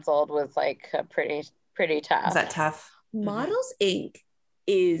 getting canceled was like a pretty tough. Was that tough? Models Inc.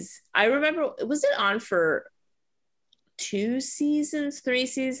 I remember, was it on for 2 seasons, 3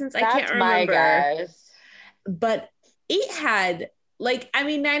 seasons? I can't remember. My guys. But it had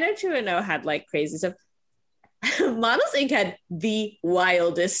 90210 had like crazy stuff. Models Inc. had the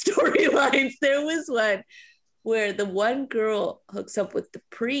wildest storylines. There was one where the one girl hooks up with the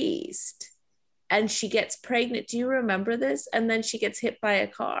priest and she gets pregnant. Do you remember this? And then she gets hit by a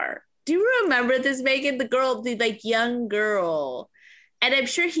car. Do you remember this, Megan? The young girl. And I'm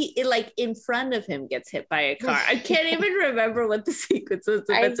sure he, in front of him gets hit by a car. I can't even remember what the sequence was.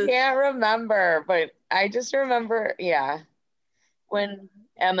 I can't remember, but I just remember, yeah. when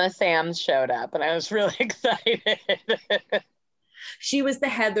Emma Samms showed up, and I was really excited. She was the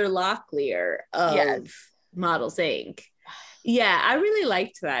Heather Locklear of Models Inc. Yeah, I really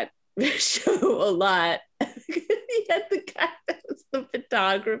liked that show a lot. He had the guy that was the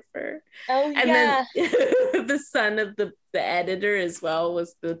photographer. Oh, and yeah. then the son of the editor as well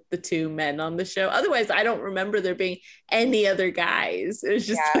was the two men on the show. Otherwise, I don't remember there being any other gues. It was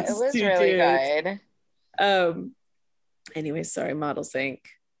just it was really dudes. good. Anyway, sorry, Models Inc.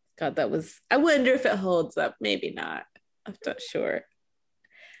 God, that was. I wonder if it holds up. Maybe not. I'm not sure.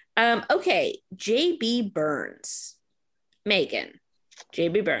 Okay, J.B. Burns. Megan.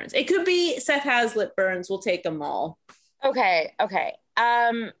 J.B. Burns. It could be Seth Hazlitt Burns. We'll take them all. Okay.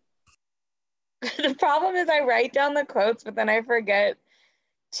 The problem is I write down the quotes, but then I forget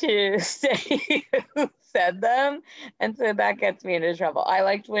to say who said them. And so that gets me into trouble. I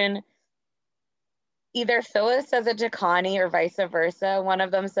liked when either Phyllis says it to Connie or vice versa. One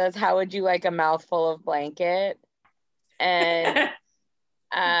of them says, "How would you like a mouthful of blanket?" And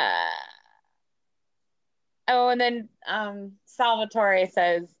and then Salvatore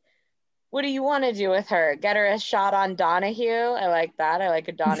says, "What do you want to do with her? Get her a shot on Donahue?" I like that. I like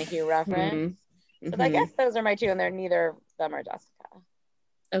a Donahue reference. So I guess those are my two, and they're neither of them are Jessica.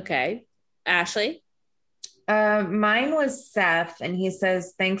 Okay. Ashley? Mine was Seth, and he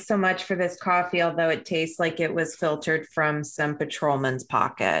says, "Thanks so much for this coffee, although it tastes like it was filtered from some patrolman's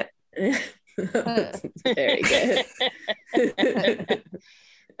pocket." Very good.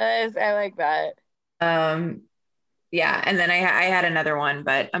 I like that. Yeah, and then I had another one,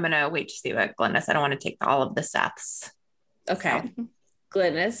 but I'm gonna wait to see what Glennis. I don't want to take all of the Seths. Okay, so.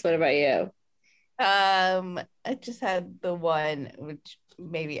 Glennis, what about you? I just had the one which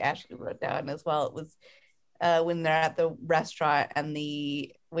maybe Ashley wrote down as well. It was when they're at the restaurant and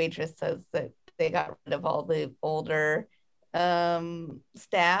the waitress says that they got rid of all the older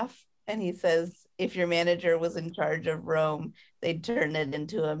staff, and he says, "If your manager was in charge of Rome, they'd turn it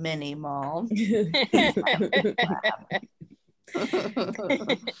into a mini mall." Yes,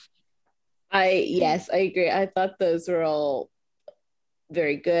 I agree. I thought those were all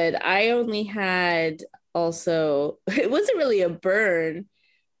very good. I only had also, it wasn't really a burn,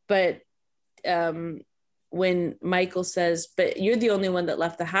 but when Michael says, "But you're the only one that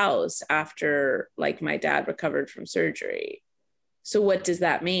left the house after like my dad recovered from surgery. So what does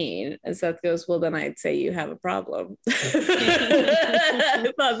that mean?" And Seth goes, "Well, then I'd say you have a problem." I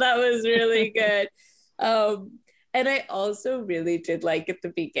thought that was really good. And I also really did like at the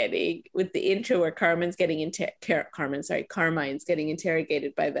beginning with the intro where Carmine's getting interrogated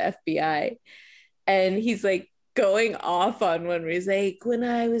by the FBI. And he's like going off on one where he's like, "When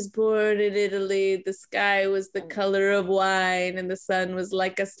I was born in Italy, the sky was the color of wine and the sun was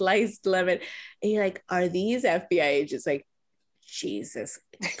like a sliced lemon." And you're like, are these FBI agents like, Jesus,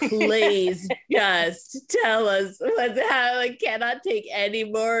 please just tell us what's how I cannot take any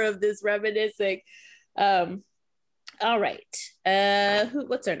more of this reminiscing. All right.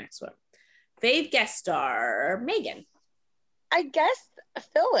 What's our next one? Fave guest star, Megan. I guess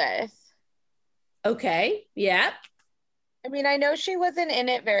Phyllis. Okay. Yeah. I mean, I know she wasn't in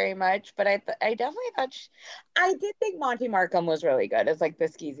it very much, but I definitely thought I did think Monty Markham was really good as like the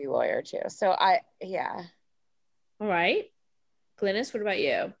skeezy lawyer too. So yeah. All right. Glynis, what about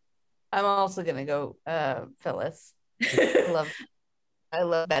you? I'm also gonna go Phyllis. I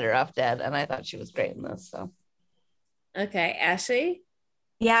love Better Off Dead, and I thought she was great in this. So okay, Ashley?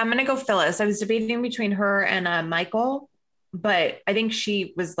 Yeah, I'm gonna go Phyllis. I was debating between her and Michael, but I think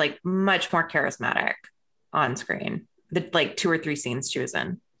she was like much more charismatic on screen. The like 2 or 3 scenes she was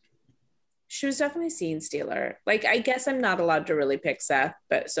in. She was definitely a scene stealer. Like, I guess I'm not allowed to really pick Seth,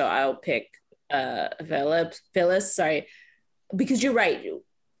 but so I'll pick Phyllis, sorry. Because you're right,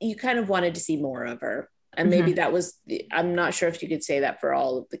 you kind of wanted to see more of her, and maybe that was. I'm not sure if you could say that for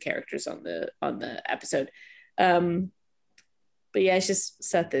all of the characters on the episode, but yeah, it's just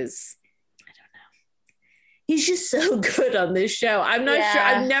Seth is. I don't know. He's just so good on this show. I'm not sure.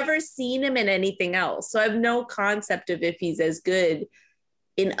 I've never seen him in anything else, so I have no concept of if he's as good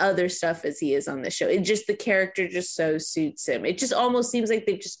in other stuff as he is on the show. It just, the character just so suits him. It just almost seems like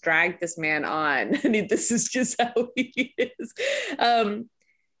they've just dragged this man on. I mean, this is just how he is. But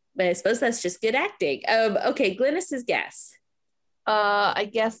I suppose that's just good acting. Okay, Glynis's guess. I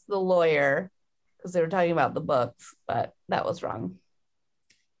guess the lawyer, because they were talking about the books, but that was wrong.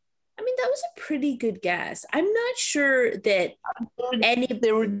 I mean, that was a pretty good guess. I'm not sure that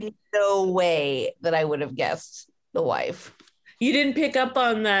there would be no way that I would have guessed the wife. You didn't pick up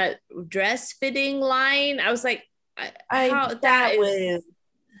on that dress fitting line? I was like, how that is.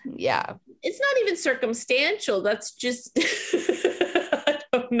 Yeah. It's not even circumstantial. That's just.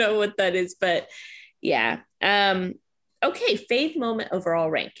 don't know what that is, but yeah. Okay, fave moment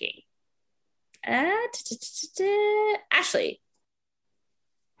overall ranking. Ashley.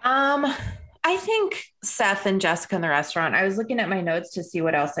 I think Seth and Jessica in the restaurant. I was looking at my notes to see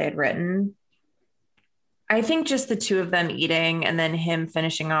what else I had written. I think just the two of them eating and then him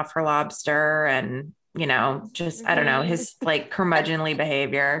finishing off her lobster and, you know, just, I don't know, his like curmudgeonly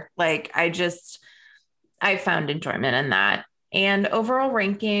behavior. Like I found enjoyment in that. And overall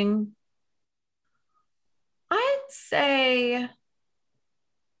ranking, I'd say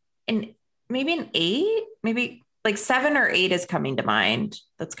maybe an 8, maybe like 7 or 8 is coming to mind.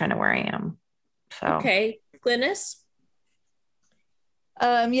 That's kind of where I am. So okay, Glynis.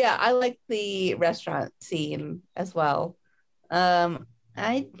 Yeah, I like the restaurant scene as well.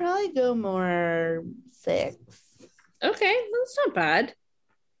 I'd probably go more 6. Okay, that's not bad.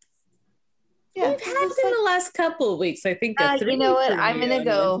 Yeah, we've had in the last couple of weeks. I think a 3. You know what? I'm gonna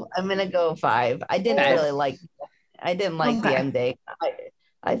go 5. I didn't really like. I didn't like the ending.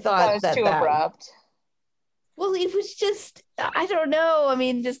 I thought that was too abrupt. Well, it was just, I don't know. I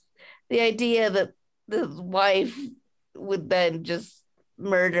mean, just the idea that the wife would then just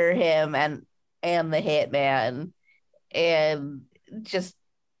murder him and the hitman, and just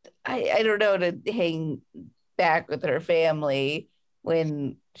I don't know, to hang back with her family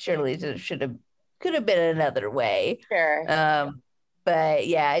when surely could have been another way. Sure. But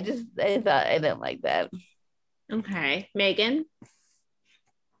yeah, I thought I didn't like that. Okay, Megan.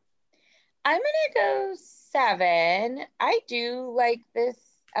 I'm gonna go 7. I do like this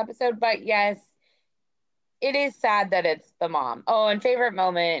episode, but yes, it is sad that it's the mom. Oh, and favorite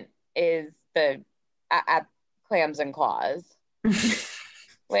moment is the at Clams and Claws.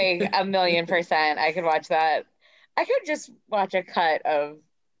 Like 1,000,000%. I could watch that. I could just watch a cut of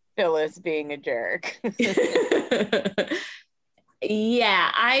Phyllis being a jerk.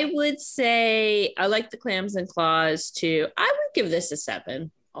 Yeah, I would say I like the Clams and Claws too. I would give this a 7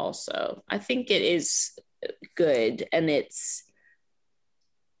 also. I think it is good, and it's,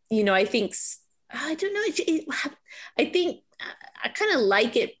 you know, I think, I don't know, I think I kind of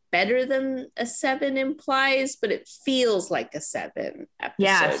like it better than a 7 implies, but it feels like a 7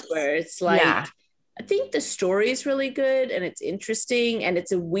 episode where it's like, I think the story is really good and it's interesting and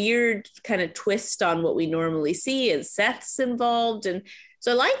it's a weird kind of twist on what we normally see, and Seth's involved, and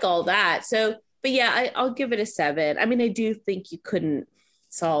so I like all that. So, but yeah, I'll give it a 7. I mean, I do think you couldn't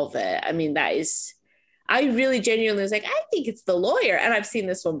solve it. I mean, I really genuinely was like, I think it's the lawyer, and I've seen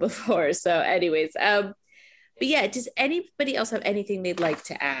this one before. So anyways, but yeah, does anybody else have anything they'd like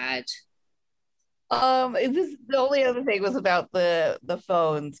to add? It was, the only other thing was about the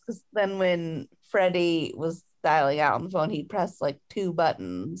phones, because then when Freddie was dialing out on the phone, he pressed like 2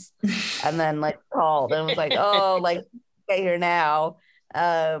 buttons and then like called and was like, oh, like, get here now.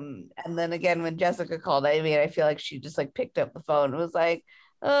 And then again, when Jessica called, I mean, I feel like she just like picked up the phone and was like,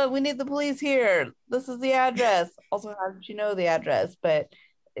 we need the police here. This is the address. Also, how did you know the address? But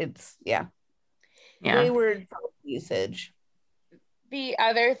it's, wayward usage. The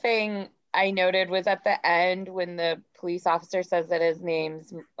other thing I noted was at the end when the police officer says that his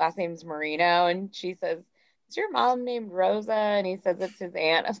last name's Marino, and she says, is your mom named Rosa? And he says it's his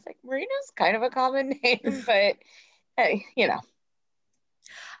aunt. I was like, Marino's kind of a common name, but hey, you know.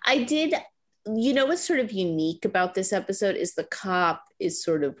 I did, you know, what's sort of unique about this episode is the cop is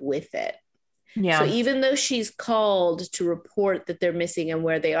sort of with it. Yeah. So even though she's called to report that they're missing and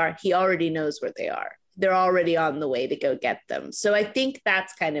where they are, he already knows where they are. They're already on the way to go get them. So I think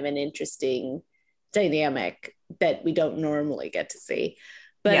that's kind of an interesting dynamic that we don't normally get to see.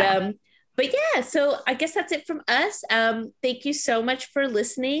 But yeah, so I guess that's it from us. Thank you so much for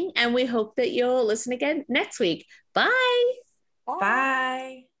listening, and we hope that you'll listen again next week. Bye.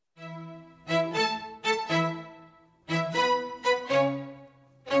 Bye.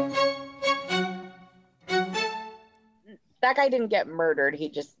 That guy didn't get murdered.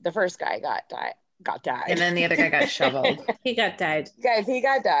 The first guy got died. And then the other guy got shoveled. He got died. Guys, he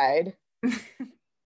got died.